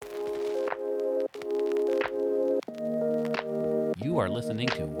are listening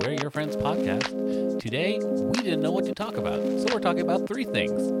to We're Your Friends podcast. Today, we didn't know what to talk about, so we're talking about three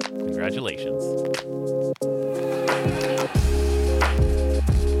things. Congratulations.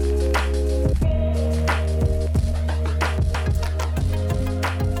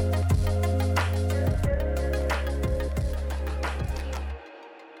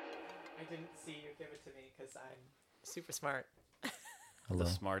 I didn't see you give it to me because I'm super smart. The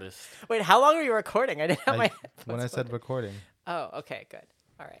smartest. Wait, how long are you recording? I didn't have my headphones When I said plugged recording. in. Oh, okay, good.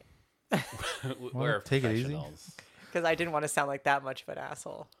 All right. We're take it easy. professionals. Because I didn't want to sound like that much of an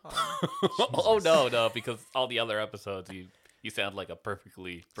asshole. Oh, no, because all the other episodes, you sound like a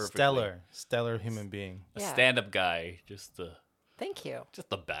perfectly Stellar human being. a Yeah. stand-up guy. Just the Thank you.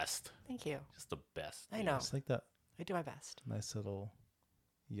 best. Thank you. Just the best. I know. It's like that I do my best. nice little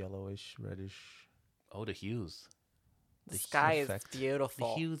yellowish, reddish. Oh, the hues. The sky is effect. The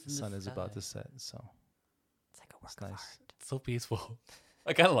beautiful. hues in the Sun is about sky. to set, so It's like a work it's of nice. art. It's so peaceful.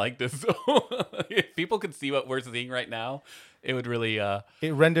 I kind of like this. If people could see what we're seeing right now, it would really,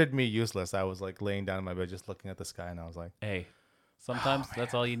 It rendered me useless. I was like laying down in my bed just looking at the sky, and I was like, hey, sometimes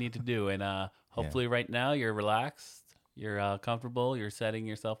that's all you need to do. And hopefully right now you're relaxed, you're comfortable, you're setting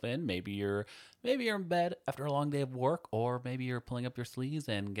yourself in. Maybe you're in bed after a long day of work, or maybe you're pulling up your sleeves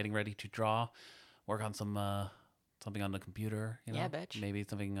and getting ready to draw, work on something on the computer, you know? Yeah, bitch. Maybe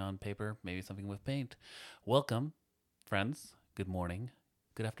something on paper, maybe something with paint. Welcome, friends. Good morning,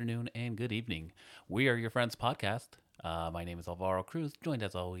 good afternoon, and good evening. We are your friends podcast. My name is Alvaro Cruz, joined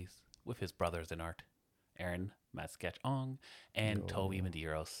as always with his brothers in art, Aaron Matt Sketch Ong and Yo. Toby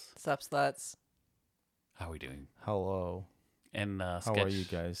Medeiros. Sup, sluts? How are we doing? hello. And How Sketch, are you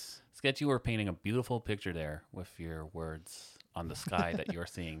guys? Sketch, you were painting a beautiful picture there with your words on the sky that you're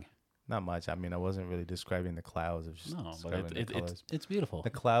seeing. Not much. I mean, I wasn't really describing the clouds. I was just No, but describing the colors. it's beautiful. The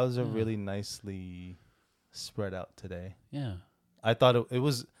clouds are Yeah. really nicely spread out today. Yeah. I thought it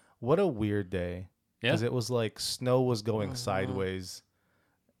was, what a weird day. Yeah. Because it was like snow was going Mhm. sideways,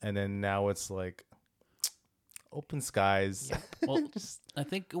 and then now it's like open skies. Yep. Well, I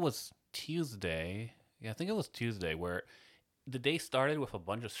think it was Tuesday. Yeah, I think it was Tuesday where the day started with a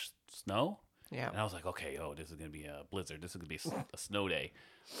bunch of snow. Yeah. And I was like, okay, this is going to be a blizzard. This is going to be a snow day.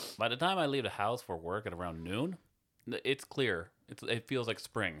 By the time I leave the house for work at around noon, it's clear. It feels like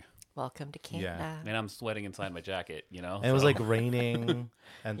spring. Welcome to Canada. Yeah. And I'm sweating inside my jacket, you know? And it was So- like raining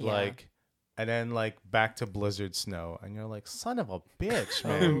and Yeah. and then like back to blizzard snow, and you're like, son of a bitch,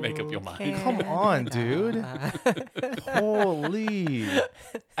 man. Make up your mind. Come on, dude. Holy.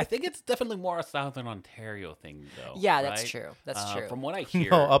 I think it's definitely more a Southern Ontario thing, though. Yeah, that's right? true. That's true. From what I hear.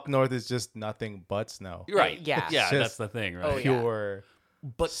 No, up north is just nothing but snow. You're right. Yeah. Yeah, Just- that's the thing, right? Oh, yeah. Pure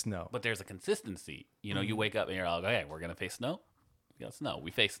But snow. But there's a consistency. You know, you wake up and you're like, okay, we're going to face snow. We got snow. We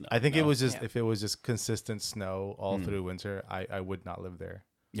face snow. I think you it know? was just, Yeah. if it was just consistent snow all through winter, I would not live there.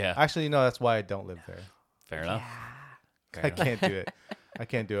 Yeah. Actually, no, that's why I don't live there. Fair enough. Fair I enough. can't do it. I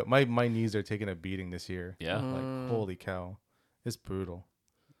can't do it. My knees are taking a beating this year. Yeah. Like, holy cow. It's brutal.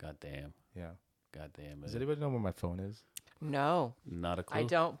 God damn. Yeah. God damn. Does anybody know where my phone is? No, Not a clue. I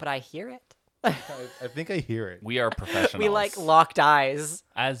don't, but I hear it. I think I hear it. We are professionals. We like locked eyes.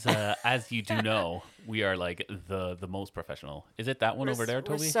 as you do know, we are like the most professional. Is it that one over there,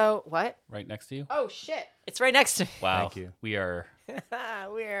 We're Toby? so what? Right next to you? Oh shit! It's right next to me. Wow. Thank you. We are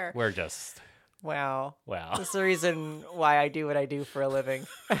We're just wow. wow. That's the reason why I do what I do for a living.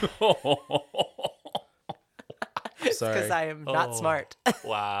 Sorry. Because I am not Oh. smart.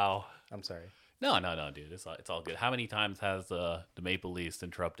 Wow. I'm sorry. No, dude. It's all good. How many times has the Maple Leafs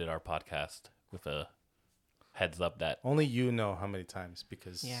interrupted our podcast with a heads up that Only you know how many times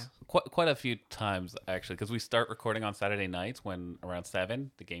because Yeah. quite a few times actually, because we start recording on Saturday nights when around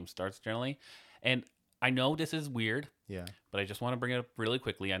 7 the game starts generally, and I know this is weird, yeah. but I just want to bring it up really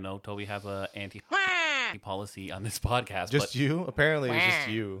quickly. I know Toby has a anti policy on this podcast, Just you? Apparently it's just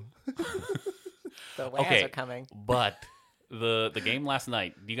Wah. you. The whales Okay. are coming. but the game last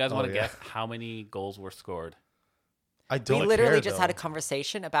night. Do you guys Oh, want to yeah. guess how many goals were scored? I don't We literally care, just though. had a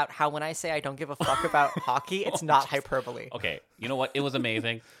conversation about how when I say I don't give a fuck about hockey, it's not hyperbole. Okay, you know what? It was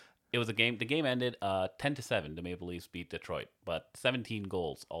amazing. It was a game. The game ended 10-7. The Maple Leafs beat Detroit, but 17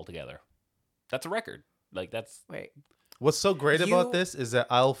 goals altogether. That's a record. Like that's Wait. What's so great about You- this is that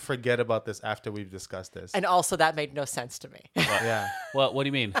I'll forget about this after we've discussed this. And also that made no sense to me. yeah. what do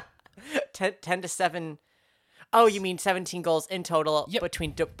you mean? 10 to 7. Oh, you mean 17 goals in total Yep.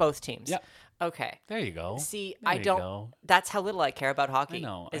 between both teams? Yep. Okay. There you go. See, There I you don't. go. That's how little I care about hockey.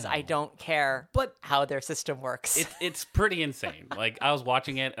 know, I Is know. I don't care, But- how their system works. It's pretty insane. Like I was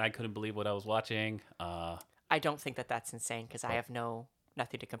watching it and I couldn't believe what I was watching. I don't think that that's insane because I have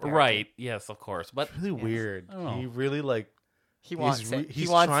nothing to compare. it to. Right. Yes, of course. But Really weird. I don't know. He really like He wants it. He's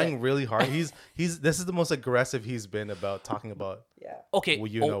he wants trying it. really hard. This is the most aggressive he's been about talking about. Yeah. Okay, Well,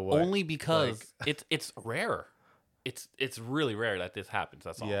 you know what? only because it's rare. It's really rare that this happens.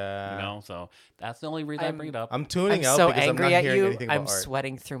 That's all. Yeah. You know, so that's the only reason I bring it up. I'm tuning I'm out so because I'm angry not at hearing you. anything about I'm art.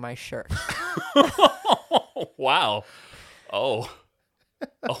 sweating through my shirt. Wow. Oh.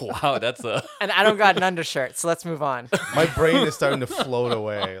 Oh wow, that's a And I don't got an undershirt, so let's move on. My brain is starting to float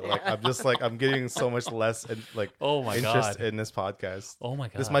away. Like I'm getting so much less Oh my interest God. in this podcast. Oh my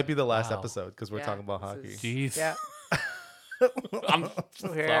God. This might be the last Wow. episode because we're Yeah, talking about this hockey. is- Jeez. Yeah. I'm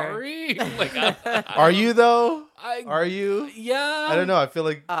We're- sorry. Like I Are you though? I- Are you? yeah. I don't know. I feel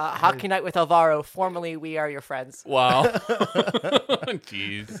like Hockey Night with Alvaro. Formerly, we are your friends. Wow.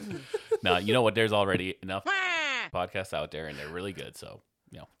 Jeez. No, you know what? There's already enough podcasts out there, and they're really good. So,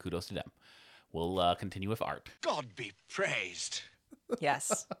 kudos to them. We'll continue with art. God be praised.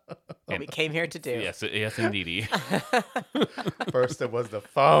 Yes. What we came here to do. Yes, indeedy. first it was the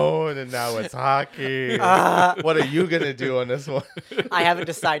phone and now it's hockey. What are you gonna do on this one? I haven't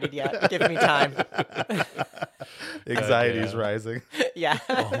decided yet. Give me time. Anxiety's yeah. rising. Yeah.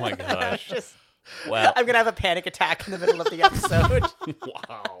 Oh my gosh. Just- Well, I'm gonna have a panic attack in the middle of the episode.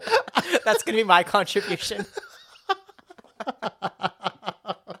 wow. That's gonna be my contribution.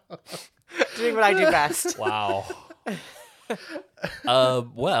 Doing what I do best. Wow.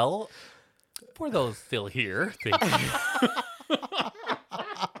 Well, for those still here, thank you.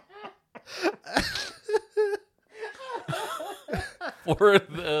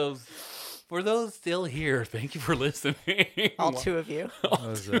 For those still here, thank you for listening. All two of you. That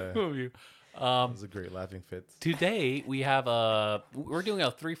was Two of you. a great laughing fit. Today we have we're doing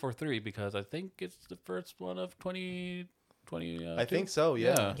a 3-4-3 because I think it's the first one of 2020. I think so.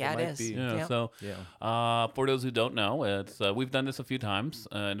 Yeah. Yeah, it might is. be. Yeah. Yeah. So, Yeah. for those who don't know, it's we've done this a few times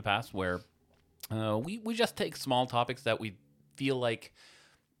in the past where we just take small topics that we feel like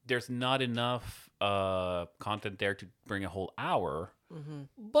there's not enough content there to bring a whole hour,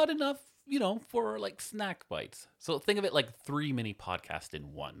 but enough, for like snack bites. So think of it like 3 mini podcasts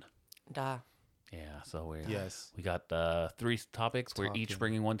in one. Duh. Yeah. So Yes. we got 3 topics. We're each Talking.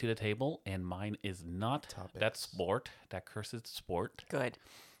 bringing one to the table, and mine is not that Topics. sport, that cursed sport. Good.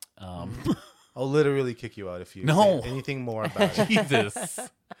 I'll literally kick you out if you No. say anything more about it. Jesus.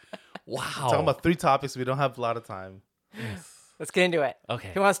 Wow. Talking about 3 topics. We don't have a lot of time. Let's get into it.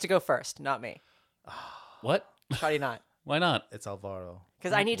 Okay. Who wants to go first? Not me. What? Shawty not. Why not? It's Alvaro.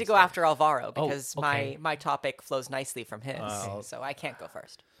 Because I need to go after Alvaro Oh, because okay. my topic flows nicely from his. Oh. So I can't go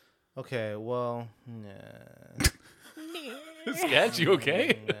first. Okay. Well. Sketch, you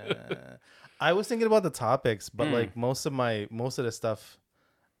okay? I was thinking about the topics, but like most of the stuff,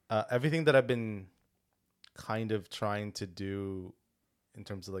 everything that I've been kind of trying to do in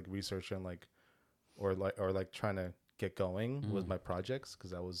terms of like research and or trying to get going with my projects,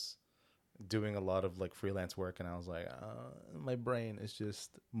 because I was doing a lot of like freelance work and I was like, my brain is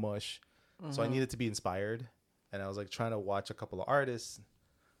just mush. So I needed to be inspired, and I was like trying to watch a couple of artists.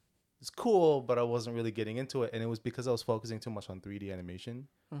 It's cool, but I wasn't really getting into it, and it was because I was focusing too much on 3D animation.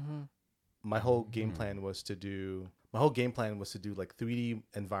 My whole game plan was to do like 3D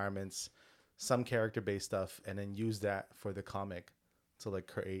environments, some character based stuff, and then use that for the comic to like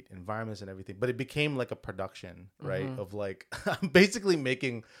create environments and everything. But it became like a production, right? Of like I'm basically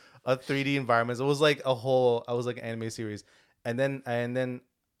making a 3D environment. It was like an anime series, and then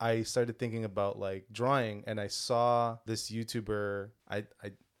I started thinking about like drawing, and I saw this YouTuber. I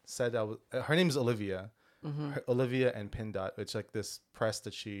said her name is Olivia. Olivia and Pin Dot. It's like this press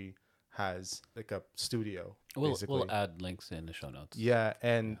that she has, like a studio. We'll add links in the show notes. Yeah,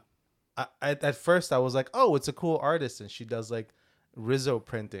 and I at first I was like, oh, it's a cool artist, and she does like Rizzo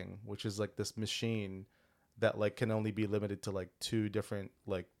printing, which is like this machine that like can only be limited to like 2 different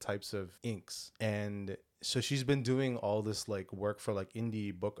like types of inks. And so she's been doing all this like work for like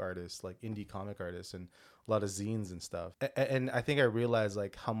indie book artists, like indie comic artists, and a lot of zines and stuff. And I think I realized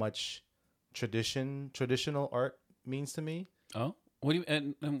like how much traditional art means to me. Oh, what do you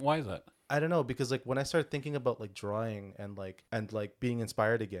and why is that? I don't know, because like when I started thinking about like drawing and being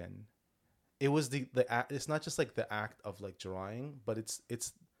inspired again, it was the act. It's not just like the act of like drawing, but it's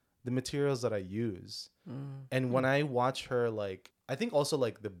the materials that I use. And when I watch her, like I think also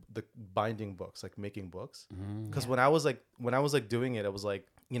like the binding books, like making books, because when I was doing it, I was like,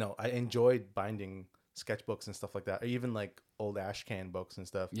 I enjoyed binding sketchbooks and stuff like that, or even like old ash can books and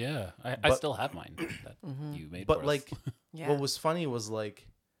stuff. Yeah, I But- still have mine that you made. But for us. like, Yeah. what was funny was like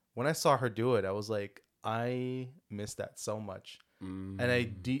when I saw her do it, I was like, I miss that so much. And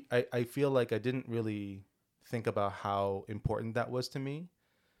I feel like I didn't really think about how important that was to me.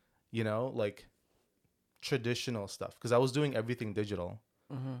 Like traditional stuff because I was doing everything digital,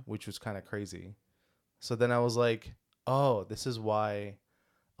 which was kind of crazy. So then I was like, oh, this is why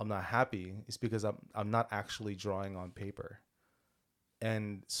I'm not happy. It's because I'm not actually drawing on paper.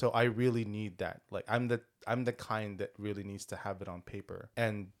 And so I really need that. Like I'm the kind that really needs to have it on paper.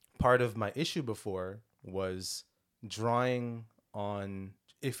 And part of my issue before was drawing on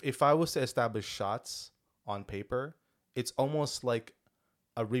if I was to establish shots on paper, it's almost like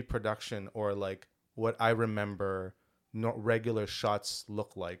a reproduction or like what I remember regular shots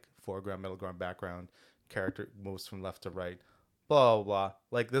look like: foreground, middle ground, background, character moves from left to right, blah blah blah.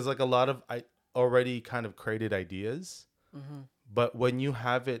 Like there's like a lot of I already kind of created ideas, but when you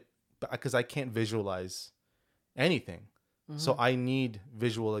have it, because I can't visualize anything, so I need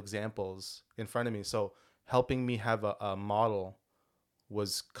visual examples in front of me. So helping me have a model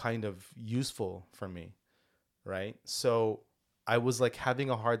was kind of useful for me, right? So I was like having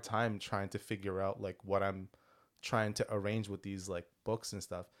a hard time trying to figure out like what I'm trying to arrange with these like books and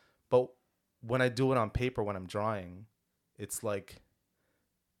stuff. But when I do it on paper, when I'm drawing, it's like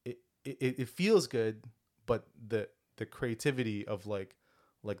it feels good, but the creativity of like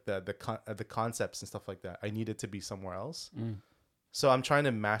the concepts and stuff like that, I need it to be somewhere else. So I'm trying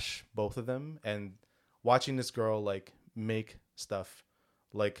to mash both of them, and watching this girl like make stuff,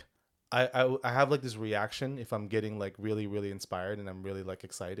 like I have like this reaction if I'm getting like really really inspired and I'm really like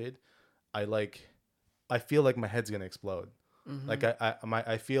excited. I feel like my head's gonna explode. Like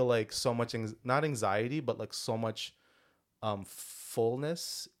I feel like so much not anxiety, but like so much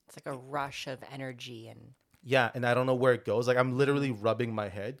fullness. It's like a rush of energy and Yeah, and I don't know where it goes. Like I'm literally rubbing my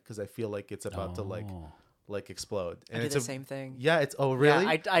head because I feel like it's about to like explode. And I do it's the same thing. Yeah, it's really.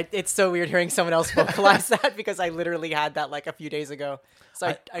 Yeah, I it's so weird hearing someone else vocalize that because I literally had that like a few days ago.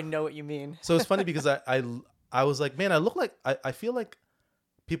 So I know what you mean. So it's funny because I was like, man, I look like I feel like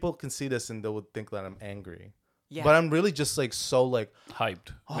people can see this and they would think that I'm angry. Yeah. But I'm really just like so like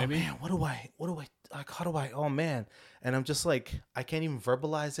Hyped. oh maybe. man, what do I like, how do I, oh man. And I'm just like, I can't even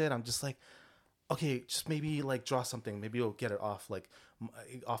verbalize it. I'm just like, okay, just maybe like draw something. Maybe it'll get it off like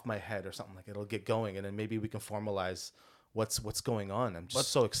off my head or something. Like it'll get going, and then maybe we can formalize what's going on. I'm just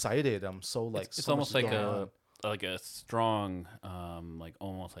so excited. I'm so like It's so almost much like is going on. a strong, like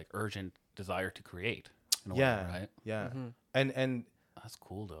almost like urgent desire to create. In a Yeah, way, right. yeah, and That's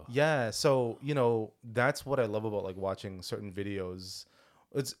cool though. yeah. So that's what I love about like watching certain videos.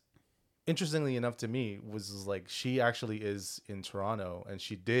 It's interestingly enough to me was like she actually is in Toronto and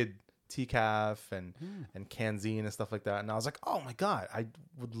she did TCAF and Canzine and stuff like that. And I was like, oh my God, I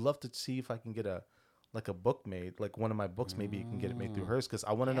would love to see if I can get a book made, like one of my books. Maybe you can get it made through hers, because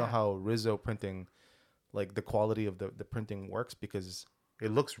I want to know how Rizzo printing, like the quality of the printing works, because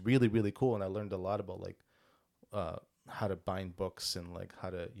it looks really really cool. And I learned a lot about like how to bind books and like how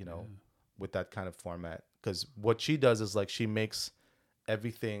to with that kind of format. Because what she does is like she makes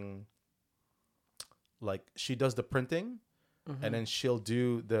everything, like she does the printing. And then she'll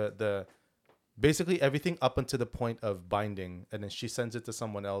do the basically everything up until the point of binding, and then she sends it to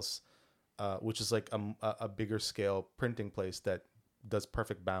someone else, which is like a bigger scale printing place that does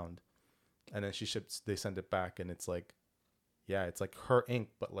perfect bound, and then they send it back, and it's like, yeah, it's like her ink,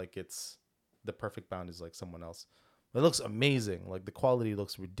 but like it's the perfect bound is like someone else. It looks amazing. Like the quality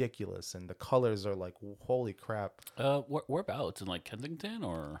looks ridiculous, and the colors are like, holy crap. Whereabouts in like Kensington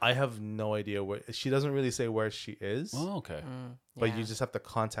or? I have no idea where. She doesn't really say where she is. Oh, okay. But you just have to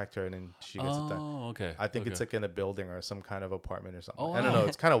contact her, and then she gets it done. Oh, okay. I think it's like in a building or some kind of apartment or something. Oh, I don't wow. know.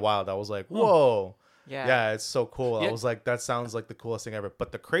 It's kind of wild. I was like, whoa. Yeah. It's so cool. Yeah. I was like, that sounds like the coolest thing ever.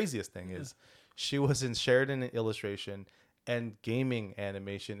 But the craziest thing is she was in Sheridan Illustration and gaming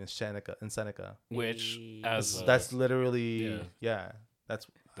animation in Seneca. Which as That's literally, that's,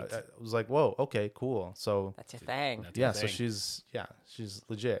 I was like, whoa, okay, cool. So That's your thing. That's yeah, your so thing. she's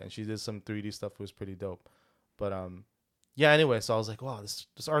legit, and she did some 3D stuff. It was pretty dope. But yeah, anyway, so I was like, wow, this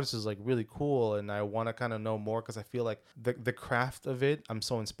artist is like really cool, and I want to kind of know more, because I feel like the craft of it, I'm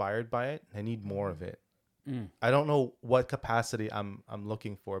so inspired by it. I need more of it. I don't know what capacity I'm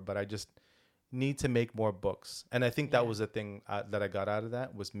looking for, but I just need to make more books. And I think that was the thing that I got out of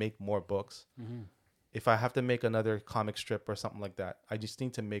that, was make more books. If I have to make another comic strip or something like that, I just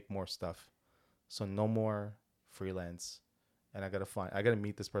need to make more stuff. So no more freelance. And I gotta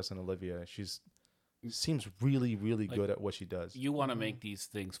meet this person, Olivia. Seems really, really good at what she does. You want to make these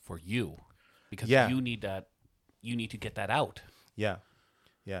things for you, because Yeah. you need that. You need to get that out. Yeah.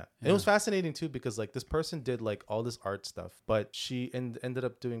 It was fascinating too, because like this person did like all this art stuff, but she ended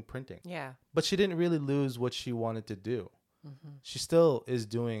up doing printing. Yeah. But she didn't really lose what she wanted to do. She still is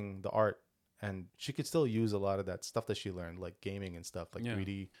doing the art, and she could still use a lot of that stuff that she learned, like gaming and stuff, like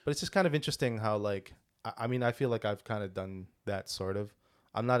 3D. But it's just kind of interesting how like I mean, I feel like I've kind of done that sort of.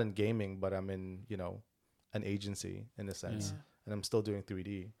 I'm not in gaming, but I'm in, an agency in a sense, and I'm still doing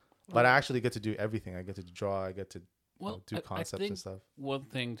 3D. But I actually get to do everything. I get to draw. I get to do concepts and stuff. One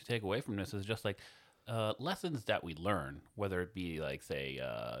thing to take away from this is just like lessons that we learn, whether it be like, say,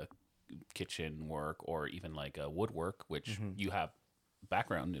 kitchen work or even like woodwork, which you have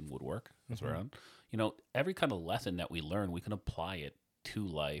background in woodwork as well. Every kind of lesson that we learn, we can apply it to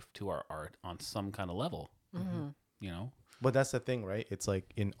life, to our art on some kind of level. But that's the thing, right? It's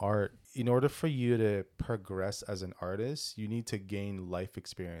like in art, in order for you to progress as an artist, you need to gain life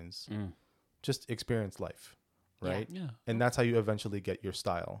experience. Just experience life, right? Yeah. And that's how you eventually get your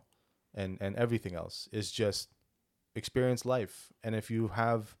style. And everything else is just experience life. And if you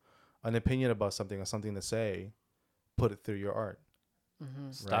have an opinion about something or something to say, put it through your art.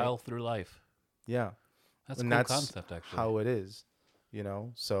 Style through life. Yeah. That's a And cool that's concept, actually. how it is,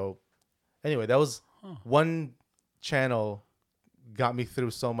 So anyway, that was one channel got me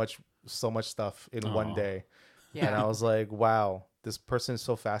through so much stuff in one day. Yeah. And I was like, wow, this person is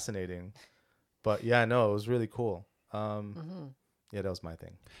so fascinating. But yeah, no, it was really cool. Yeah, that was my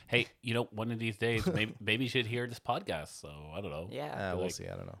thing. Hey, one of these days, maybe you should hear this podcast. So I don't know. Yeah. We'll see.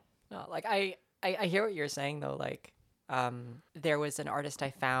 I don't know. No, like I hear what you're saying though. Like, there was an artist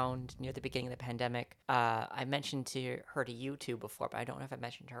I found near the beginning of the pandemic. I mentioned her to you two before, but I don't know if I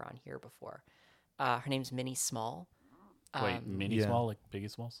mentioned her on here before. Her name's Minnie Small. Wait, Mini yeah. Small, like Biggie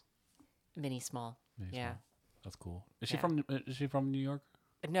Smalls? Minnie Small. Minnie Yeah. Small. That's cool. Is she Yeah. from New York?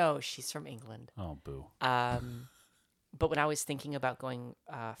 No, she's from England. Oh, boo. But when I was thinking about going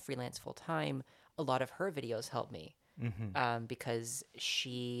freelance full time, a lot of her videos helped me because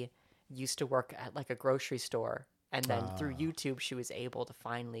she used to work at like a grocery store, and then through YouTube, she was able to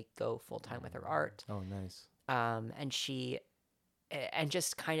finally go full time with her art. Oh, nice. And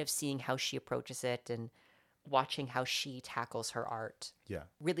just kind of seeing how she approaches it and watching how she tackles her art Yeah.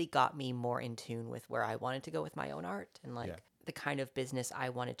 really got me more in tune with where I wanted to go with my own art and like Yeah. the kind of business I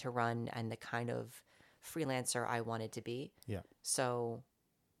wanted to run and the kind of freelancer I wanted to be. Yeah. So,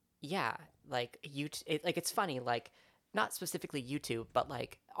 yeah, like it's funny, like not specifically YouTube, but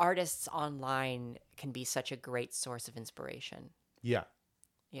like artists online can be such a great source of inspiration. Yeah.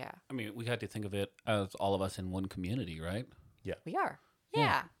 Yeah, I mean, we had to think of it as all of us in one community, right? we are. Yeah.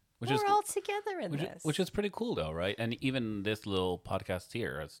 Yeah, Which we're is all together in this. Which is pretty cool, though, right? And even this little podcast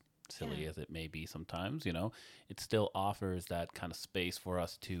here, as silly as it may be sometimes, it still offers that kind of space for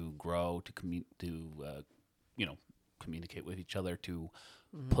us to grow, to communicate with each other, to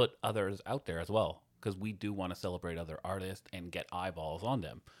put others out there as well, because we do want to celebrate other artists and get eyeballs on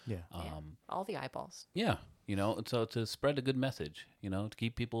them. Yeah. all the eyeballs. Yeah, so to spread a good message, to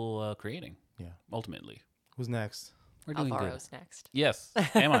keep people creating. Yeah. Ultimately, Who's next? we're doing good. Alvaro's next. Yes,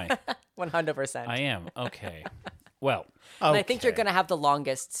 am I? 100%. I am. Okay. Well, And I think you're going to have the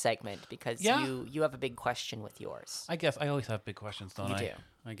longest segment because Yeah. you have a big question with yours. I guess I always have big questions, don't You I? do.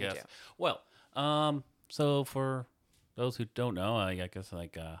 I guess. do. Well, so for those who don't know, I guess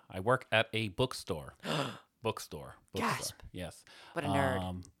I work at a bookstore. Bookstore. Gasp. Yes. What a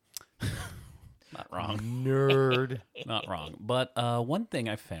nerd. Not wrong. Nerd. Not wrong. But one thing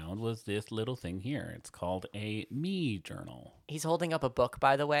I found was this little thing here. It's called a me journal. He's holding up a book,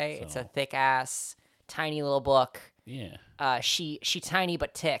 by the way. It's a So- thick ass, tiny little book. Yeah. She tiny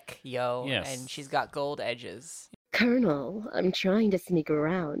but thick, yo. Yes. And she's got gold edges. Colonel, I'm trying to sneak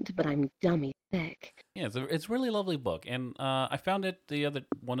around, but I'm dummy thick. Yeah, it's a really lovely book, and I found it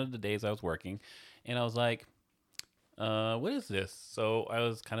one of the days I was working, and I was like, "What is this?" So I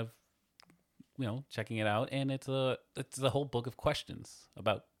was kind of, checking it out, and it's a whole book of questions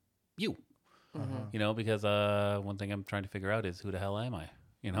about you, because one thing I'm trying to figure out is who the hell am I?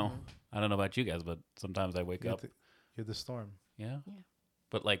 I don't know about you guys, but sometimes I wake up, You're the storm. yeah,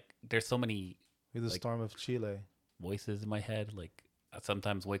 but like there's so many You're the Like- storm of Chile. voices in my head, like I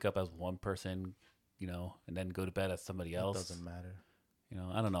sometimes wake up as one person, and then go to bed as somebody It else. doesn't matter.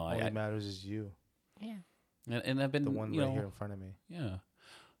 I don't know. All that matters is you, Yeah. And I've been the one right here in front of me. Yeah,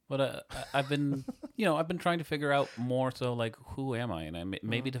 but I've been I've been trying to figure out more so like who am I, and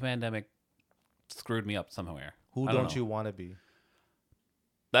maybe the pandemic screwed me up somewhere. Who I don't don't know. you want to be?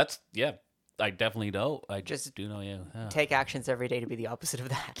 That's I definitely know. I Just just do know. Yeah, Take actions every day to be the opposite of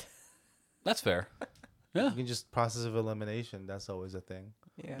that. that's fair. Yeah, You can just process of elimination. That's always a thing.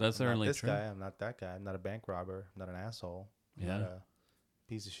 Yeah. that's I'm not certainly this true. guy. I'm not that guy. I'm not a bank robber. I'm not an asshole. I'm Yeah. not a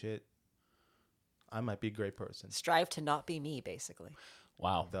piece of shit. I might be a great person. Strive to not be me, basically.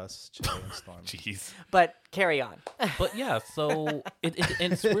 Wow. Thus, Chile and Storm. Jeez. But carry on. But yeah, so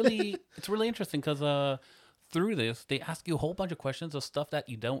it's really interesting because through this they ask you a whole bunch of questions of stuff that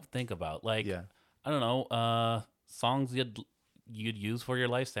you don't think about. Like Yeah. I don't know, songs you'd use for your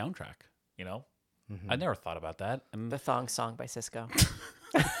life soundtrack. You know, I never thought about that. And The Thong Song by Cisco.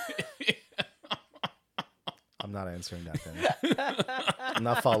 I'm not answering that then. I'm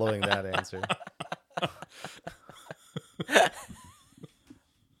not following that answer.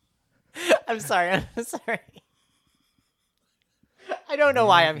 I'm sorry. I'm sorry. I don't know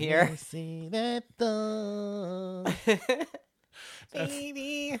why I'm here. See that thong.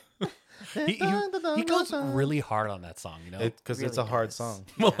 Baby. he goes really hard on that song. You know, Because it's a Really hard does. song.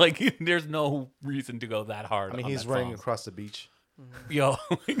 well, like there's no reason to go that hard. I mean, on he's that running song. across the beach. Yo,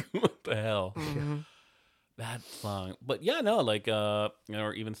 like, what the hell? That song. But yeah, no, like you know,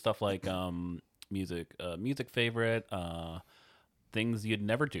 or even stuff like music favorite, things you'd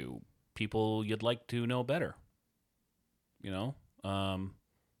never do, people you'd like to know better. You know?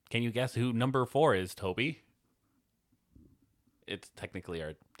 Can you guess who number 4 is, Toby? It's technically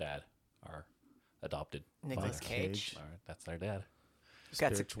our dad, our adopted Nicolas father. Cage. All right, that's our dad.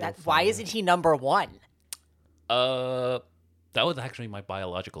 Spiritual Why father. isn't he number 1? That was actually my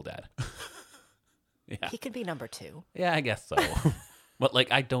biological dad. Yeah. He could be number 2. Yeah, I guess so. But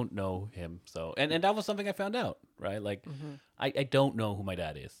like, I don't know him, so and that was something I found out, right? Like, I don't know who my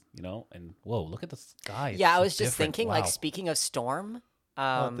dad is, you know. And whoa, look at the sky. Yeah, It's I so was just different. thinking, Wow. like, speaking of Storm.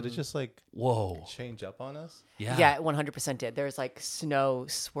 Did it just like Whoa, change up on us? yeah, Yeah, 100% did. There's like snow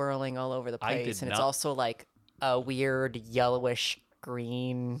swirling all over the I place, did and it's not- also like a weird yellowish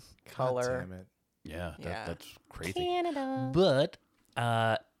green God color. damn it. yeah, Yeah. that's crazy. Canada. But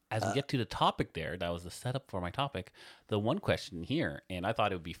as we get to the topic, that was the setup for my topic. The one question here, and I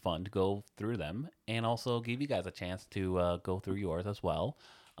thought it would be fun to go through them, and also give you guys a chance to go through yours as well.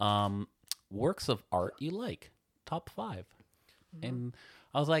 Works of art you like, top 5, and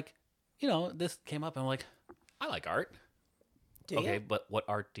I was like, you know, this came up, and I'm like, I like art. Do Okay, you? but what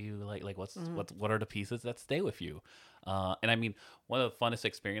art do you like? Like, what are the pieces that stay with you? And I mean, one of the funnest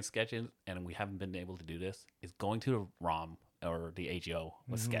experience sketches, and we haven't been able to do this, is going to the ROM or the AGO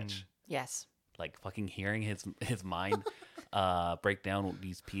with sketch. Yes. Like fucking hearing his mind break down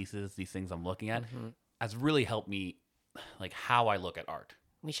these pieces, these things I'm looking at, has really helped me, like how I look at art.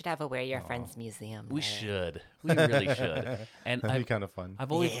 We should have a Where Your Friends museum. We there. should, we really should. And That'd be kind of fun.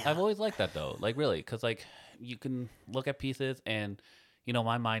 I've always liked that though, like really, because like you can look at pieces and you know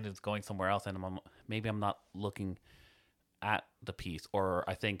my mind is going somewhere else, and maybe I'm not looking at the piece, or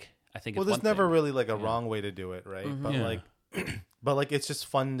I think it's Well, there's one never thing. really like a wrong way to do it, right? But Yeah. like, but like, it's just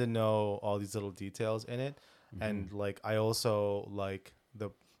fun to know all these little details in it, and like, I also like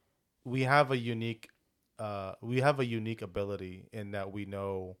we have a unique ability in that we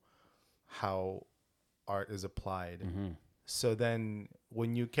know how art is applied. So then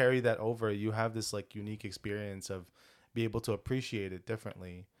when you carry that over, you have this like unique experience of be able to appreciate it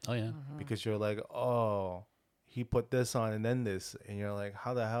differently Oh yeah, because you're like, oh, he put this on and then this, and you're like,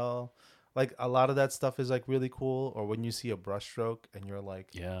 how the hell? Like a lot of that stuff is like really cool. Or when you see a brushstroke and you're like,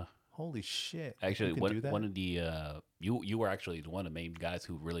 yeah. holy shit! Actually, you can do that? one of the you were actually one of the main guys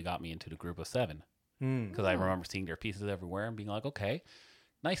who really got me into the group of 7, because I remember seeing their pieces everywhere and being like, okay,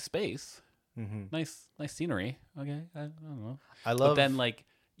 nice space, nice scenery. Okay, I don't know. I love. But then like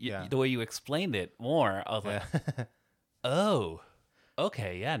yeah. the way you explained it more, I was like, oh,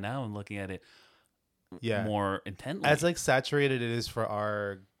 okay, yeah. Now I'm looking at it yeah, more intently. as like saturated it is for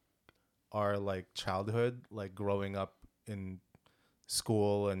our like childhood, like growing up in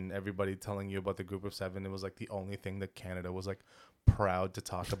school and everybody telling you about the group of 7. It was like the only thing that Canada was like proud to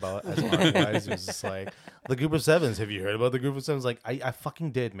talk about as art guys. It was just like the group of 7s. Have you heard about the group of 7s? Like I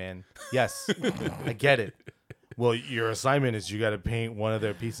fucking did, man. Yes, I get it. Well, your assignment is you got to paint one of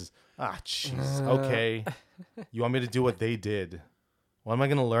their pieces. Ah, jeez. Okay, you want me to do what they did? What am I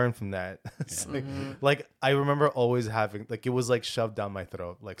gonna learn from that? It's like I remember always having like it was like shoved down my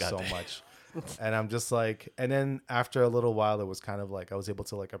throat like so much, and I'm just like, and then after a little while, it was kind of like I was able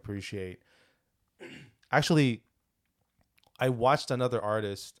to like appreciate. Actually, I watched another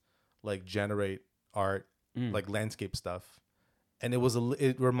artist like generate art, like landscape stuff, and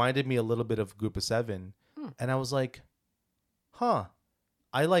it reminded me a little bit of Group of 7, and I was like, huh,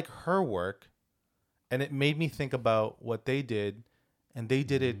 I like her work, and it made me think about what they did. And they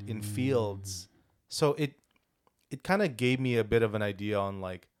did it in fields, so it kind of gave me a bit of an idea on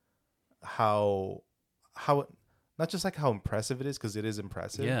like how not just like how impressive it is, because it is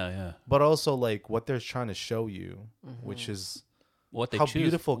impressive, yeah. but also like what they're trying to show you, which is What they how choose,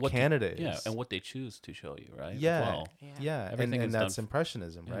 beautiful what Canada they, yeah, is. and what they choose to show you, right? as Yeah, well. yeah, Everything and is that's done-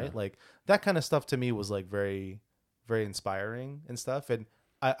 impressionism, right? Yeah. Like that kind of stuff to me was like very, very inspiring and stuff. And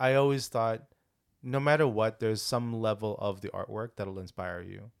I always thought, no matter what, there's some level of the artwork that'll inspire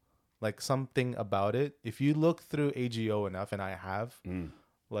you. like something about it. If you look through AGO enough, and I have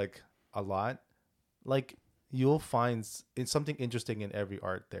like a lot, like you'll find something interesting in every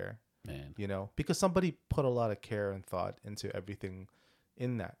art there. Man. You know, because somebody put a lot of care and thought into everything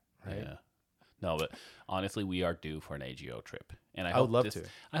in that, right? Yeah. No, but honestly, we are due for an AGO trip, and I I hope would love this, to.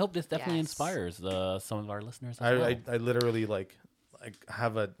 I hope this definitely Yes. inspires some of our listeners as well. I literally like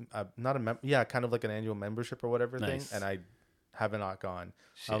have a not a kind of like an annual membership or whatever Nice. thing, and I have not gone.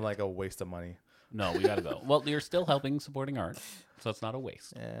 Shit. I'm like a waste of money. No, we gotta go. Well, you're still supporting art, so it's not a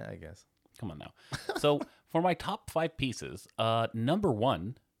waste. Yeah, I guess. Come on now. So for my top 5 pieces, number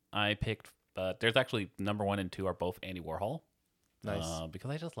 1, I picked. There's actually number 1 and 2 are both Andy Warhol. Nice.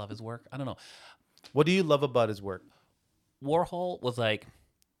 Because I just love his work. I don't know. What do you love about his work? Warhol was like,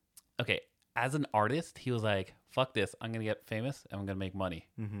 okay, as an artist, he was like, fuck this. I'm going to get famous and I'm going to make money.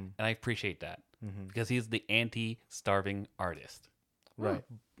 Mm-hmm. And I appreciate that because he's the anti-starving artist. Right.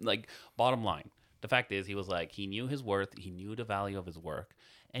 Like, bottom line, the fact is he was like, he knew his worth. He knew the value of his work.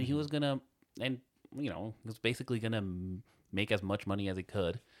 And he was going to, and, he was basically going to make as much money as he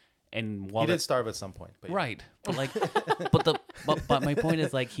could. And while He did starve at some point, but yeah. right. But like, but my point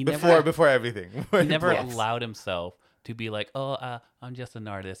is like, he before everything. he never Yes. allowed himself to be like, I'm just an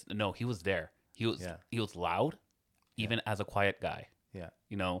artist. No, he was there. He was loud, even as a quiet guy. Yeah.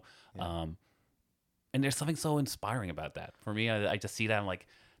 And there's something so inspiring about that. For me, I just see that, I'm like,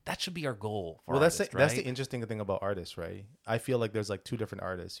 that should be our goal for Well, artists, that's the right? interesting thing about artists, right? I feel like there's like 2 different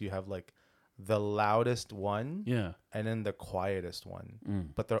artists. You have like the loudest one, Yeah. and then the quietest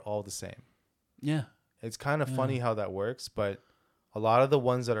one, but they're all the same. Yeah. It's kind of funny how that works, but a lot of the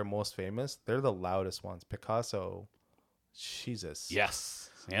ones that are most famous, they're the loudest ones. Picasso, Jesus. Yes.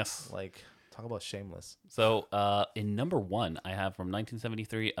 Yes. Like, talk about shameless. So in number 1, I have from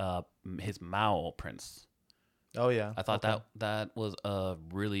 1973 his Mao prints. Oh, yeah. I thought that was a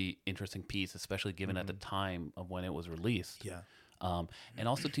really interesting piece, especially given at the time of when it was released. Yeah. And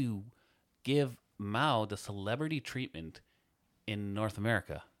also to give Mao the celebrity treatment in North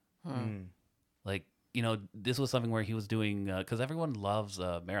America. Like, this was something where he was doing, because everyone loves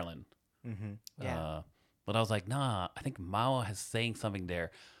Marilyn. Yeah. But I was like, nah, I think Mao has saying something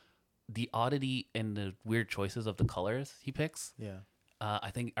there. The oddity and the weird choices of the colors he picks, Yeah. I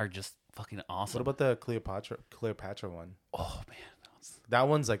think are just fucking awesome. What about the Cleopatra one? Oh, man. That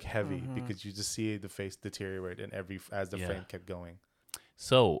one's like heavy because you just see the face deteriorate as the Yeah. frame kept going.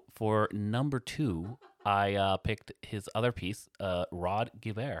 So for number 2, I picked his other piece, Rod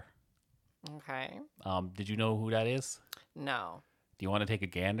Guibert. Okay. Did you know who that is? No. Do you want to take a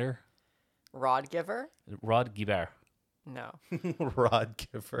gander? Rod Giver? Rod Guibert. No. Rod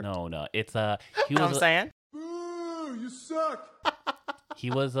Giver. No. It's he Know what I'm was saying? he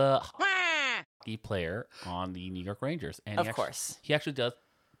was a hockey player on the New York Rangers, and Of course. he actually does.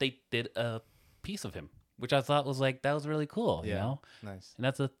 They did a piece of him, which I thought was like that was really cool. You Yeah. know, Nice. and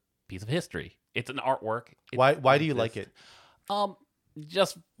that's a piece of history. It's an artwork. It Why do you like exists. it?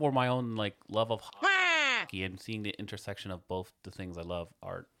 Just for my own like love of hockey and seeing the intersection of both the things I love,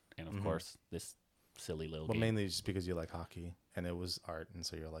 art and of course this silly little Well, game. mainly just because you like hockey and it was art, and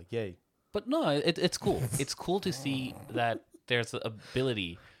so you're like, yay. But no, it's cool. It's cool to see that there's the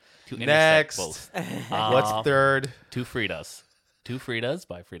ability to intersect Next. both. What's third? Two Fridas. Two Fridas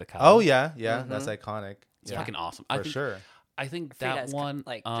by Frida Kahlo. Oh yeah, that's iconic. It's Yeah, fucking awesome. for sure. I think Frida's that one,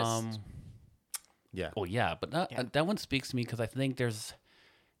 like, just- Yeah. oh yeah, but that one speaks to me because I think there's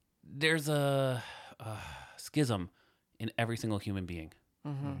a schism in every single human being.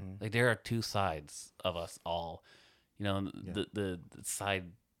 Like there are 2 sides of us all, the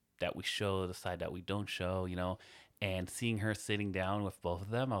side that we show, the side that we don't show, and seeing her sitting down with both of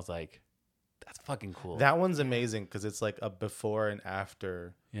them, I was like, that's fucking cool. That one's amazing because it's like a before and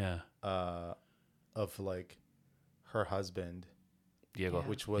after yeah, of like her husband, Diego,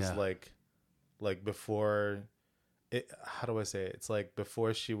 which was Yeah. like before it. How do I say it? It's like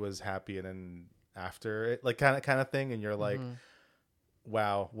before she was happy and then after it, like kind of thing. And you're like,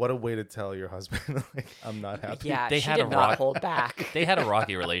 wow, what a way to tell your husband like I'm not happy. Yeah, They she had did a not rock- hold back. They had a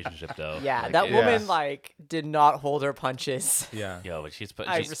rocky relationship though. Yeah, Like, that it- woman Yeah. did not hold her punches. Yeah. Yo, but she's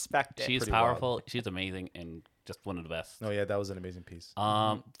I respect it. She's Pretty powerful. wild. She's amazing and just one of the best. Oh yeah, that was an amazing piece.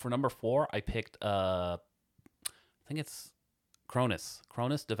 For number 4, I picked I think it's Cronus.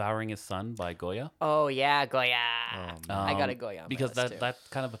 Cronus devouring his son by Goya. Oh yeah, Goya. I got a Um, Goya on my because list, too. that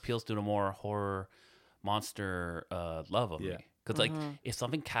kind of appeals to the more horror monster love of Yeah. me. Because like if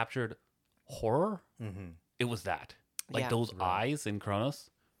something captured horror, it was that. Like Yeah. those eyes in Cronus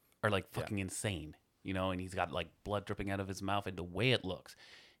are like fucking insane, and he's got like blood dripping out of his mouth, and the way it looks,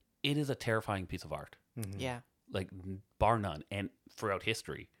 it is a terrifying piece of art, Yeah. like bar none. And throughout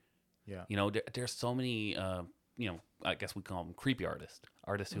history, Yeah. You know, there's so many, you know, I guess we call them creepy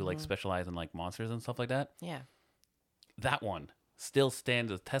artists who like specialize in like monsters and stuff like that. Yeah. That one still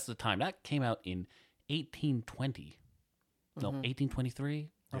stands the test of time. That came out in 1820. No, 1823,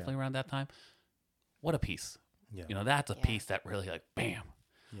 roughly around that time. What a piece. Yeah. You know, that's a piece that really like, bam.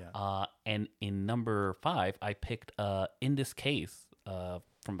 Yeah. And in number 5, I picked In This Case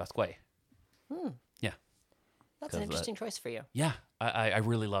from Basquiat. Yeah. That's an 'Cause, interesting choice for you. Yeah, I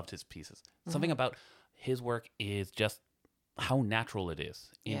really loved his pieces. Something about his work is just how natural it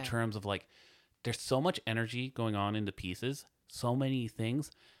is in Yeah. terms of like, there's so much energy going on in the pieces, so many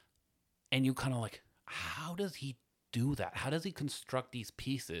things, and you kind of like, how does he do that? How does he construct these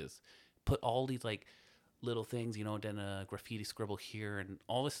pieces? Put all these like little things, you know, then a graffiti scribble here and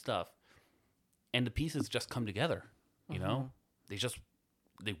all this stuff, and the pieces just come together. You know,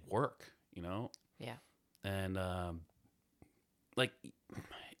 they work. You know. Yeah. And like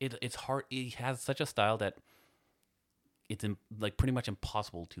it's hard. He has such a style that it's like pretty much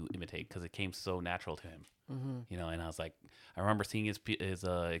impossible to imitate because it came so natural to him. You know, and I was like, I remember seeing his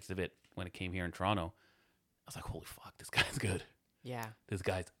exhibit when it came here in Toronto. I was like, holy fuck, this guy's good. Yeah. This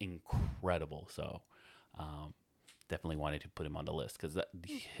guy's incredible. So definitely wanted to put him on the list because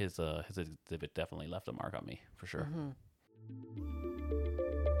his exhibit definitely left a mark on me for sure.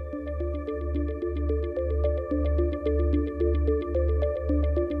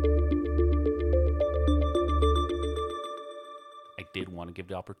 I did want to give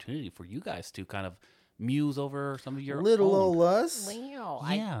the opportunity for you guys to kind of muse over some of your Little own. old us. Wow.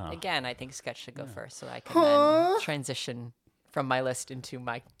 Yeah. I think Sketch should go first so that I can then transition from my list into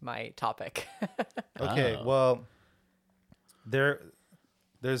my topic. Okay, Oh. well,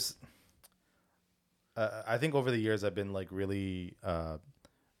 there's. I think over the years I've been like really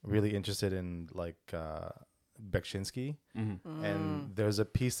interested in like Beksinski, and there's a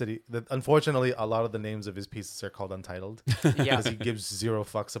piece that unfortunately a lot of the names of his pieces are called Untitled Yeah. because he gives zero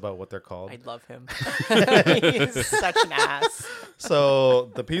fucks about what they're called. I love him. He's such an ass.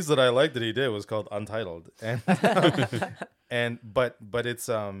 So the piece that I liked that he did was called Untitled, and but it's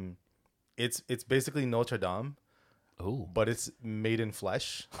basically Notre Dame, Oh, but it's made in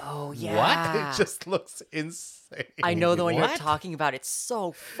flesh. Oh yeah. It just looks insane. I know the one you're What? talking about. It's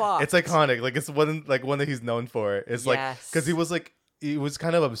so fucked. It's iconic. Like it's one that he's known for. It's like Yes. because he was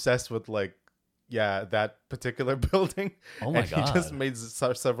kind of obsessed with like that particular building. Oh my and He just God. made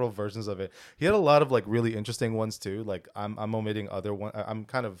several versions of it. He had a lot of like really interesting ones too. Like I'm omitting other one. I'm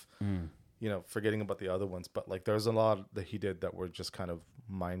kind of forgetting about the other ones, but like there's a lot that he did that were just kind of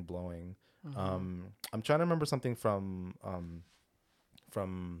mind blowing. I'm trying to remember something from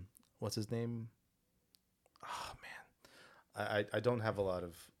what's his name? Oh man, I don't have a lot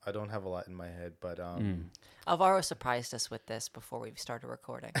in my head, but Alvaro surprised us with this before we started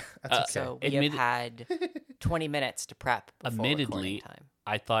recording. that's okay. So we have had 20 minutes to prep before recording admittedly, time.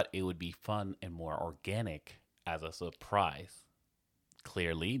 I thought it would be fun and more organic as a surprise.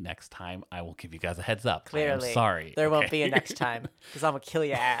 Clearly, next time I will give you guys a heads up. Clearly. I'm sorry. There won't okay? be a next time because I'm going to kill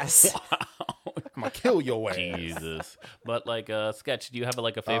your ass. I'm gonna kill your ass. Jesus. But like Sketch, do you have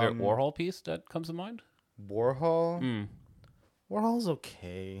like a favorite Warhol piece that comes to mind? Warhol. Warhol's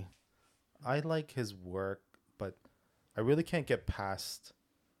okay. I like his work, but I really can't get past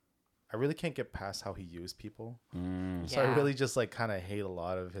how he used people. So I Yeah. really just like kind of hate a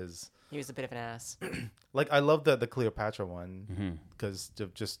lot of his. He was a bit of an ass. Like I love the Cleopatra one because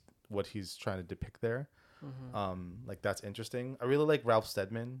of just what he's trying to depict there. Like that's interesting. I really like Ralph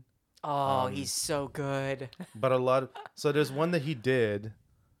Steadman, Oh, he's so good. but so there's one that he did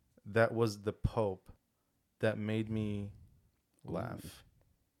that was the Pope that made me laugh,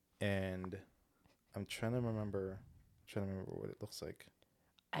 and I'm trying to remember what it looks like.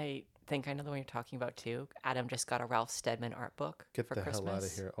 I think I know the one you're talking about too. Adam just got a Ralph Steadman art book Get for the Christmas. hell out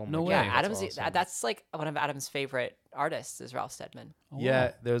of here! Oh my No God, way. Yeah, That's Adam's awesome. that's like one of Adam's favorite artists is Ralph Steadman.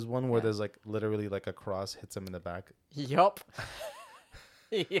 Yeah, there's one where there's like literally like a cross hits him in the back. Yup.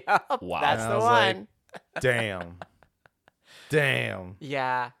 Yup. Wow. That's And the I was like, one. Damn.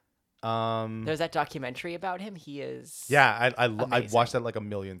 Yeah. Um. There's that documentary about him. He is. Yeah, I amazing. watched that like a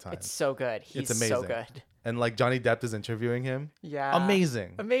million times. It's so good. He's It's amazing. so good. And like Johnny Depp is interviewing him. Yeah.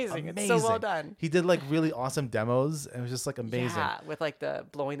 Amazing. Amazing. It's so well done. He did like really awesome demos. And it was just like amazing. Yeah, with like the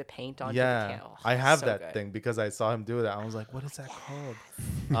blowing the paint onto Yeah, the can. Oh, I have so that good. thing because I saw him do that. I was like, what is that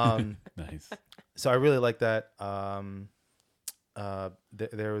called? Nice. So I really like that.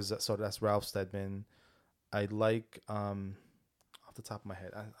 There was so that's Ralph Steadman. I like off the top of my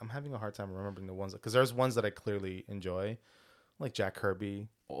head, I'm having a hard time remembering the ones because there's ones that I clearly enjoy, like Jack Kirby.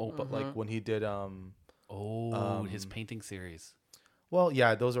 Oh, But like when he did his painting series. Well,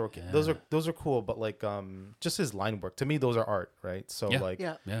 yeah, those are okay. Yeah. Those are cool, but like just his line work. To me, those are art, right? So Yeah. like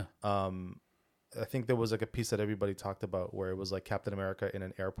Yeah. Yeah. I think there was like a piece that everybody talked about where it was like Captain America in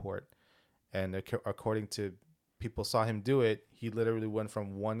an airport, and according to people saw him do it, he literally went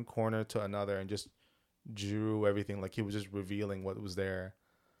from one corner to another and just drew everything, like he was just revealing what was there,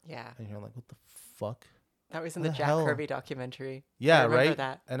 Yeah. and you're like, what the fuck? That was in The the Jack hell? Kirby documentary. Yeah, I remember right.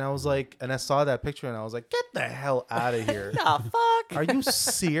 that. And I was like, and I saw that picture, and I was like, get the hell out of here! The fuck? Are you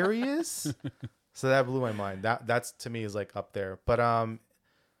serious? So that blew my mind. That's to me is like up there. But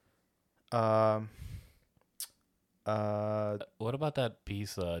What about that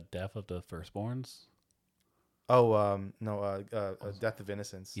piece, Death of the Firstborns? no, Death of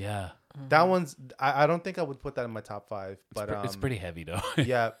Innocence. Yeah. That one's. I don't think I would put that in my top 5. But It's pretty heavy though.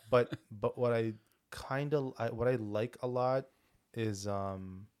 yeah. But what I what I like a lot is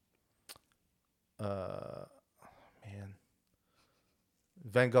man,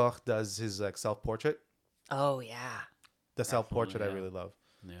 Van Gogh does his like self portrait. Oh yeah. The self portrait I yeah. really love.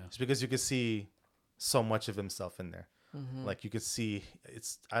 Yeah. Just because you could see so much of himself in there. Mm-hmm. Like you could see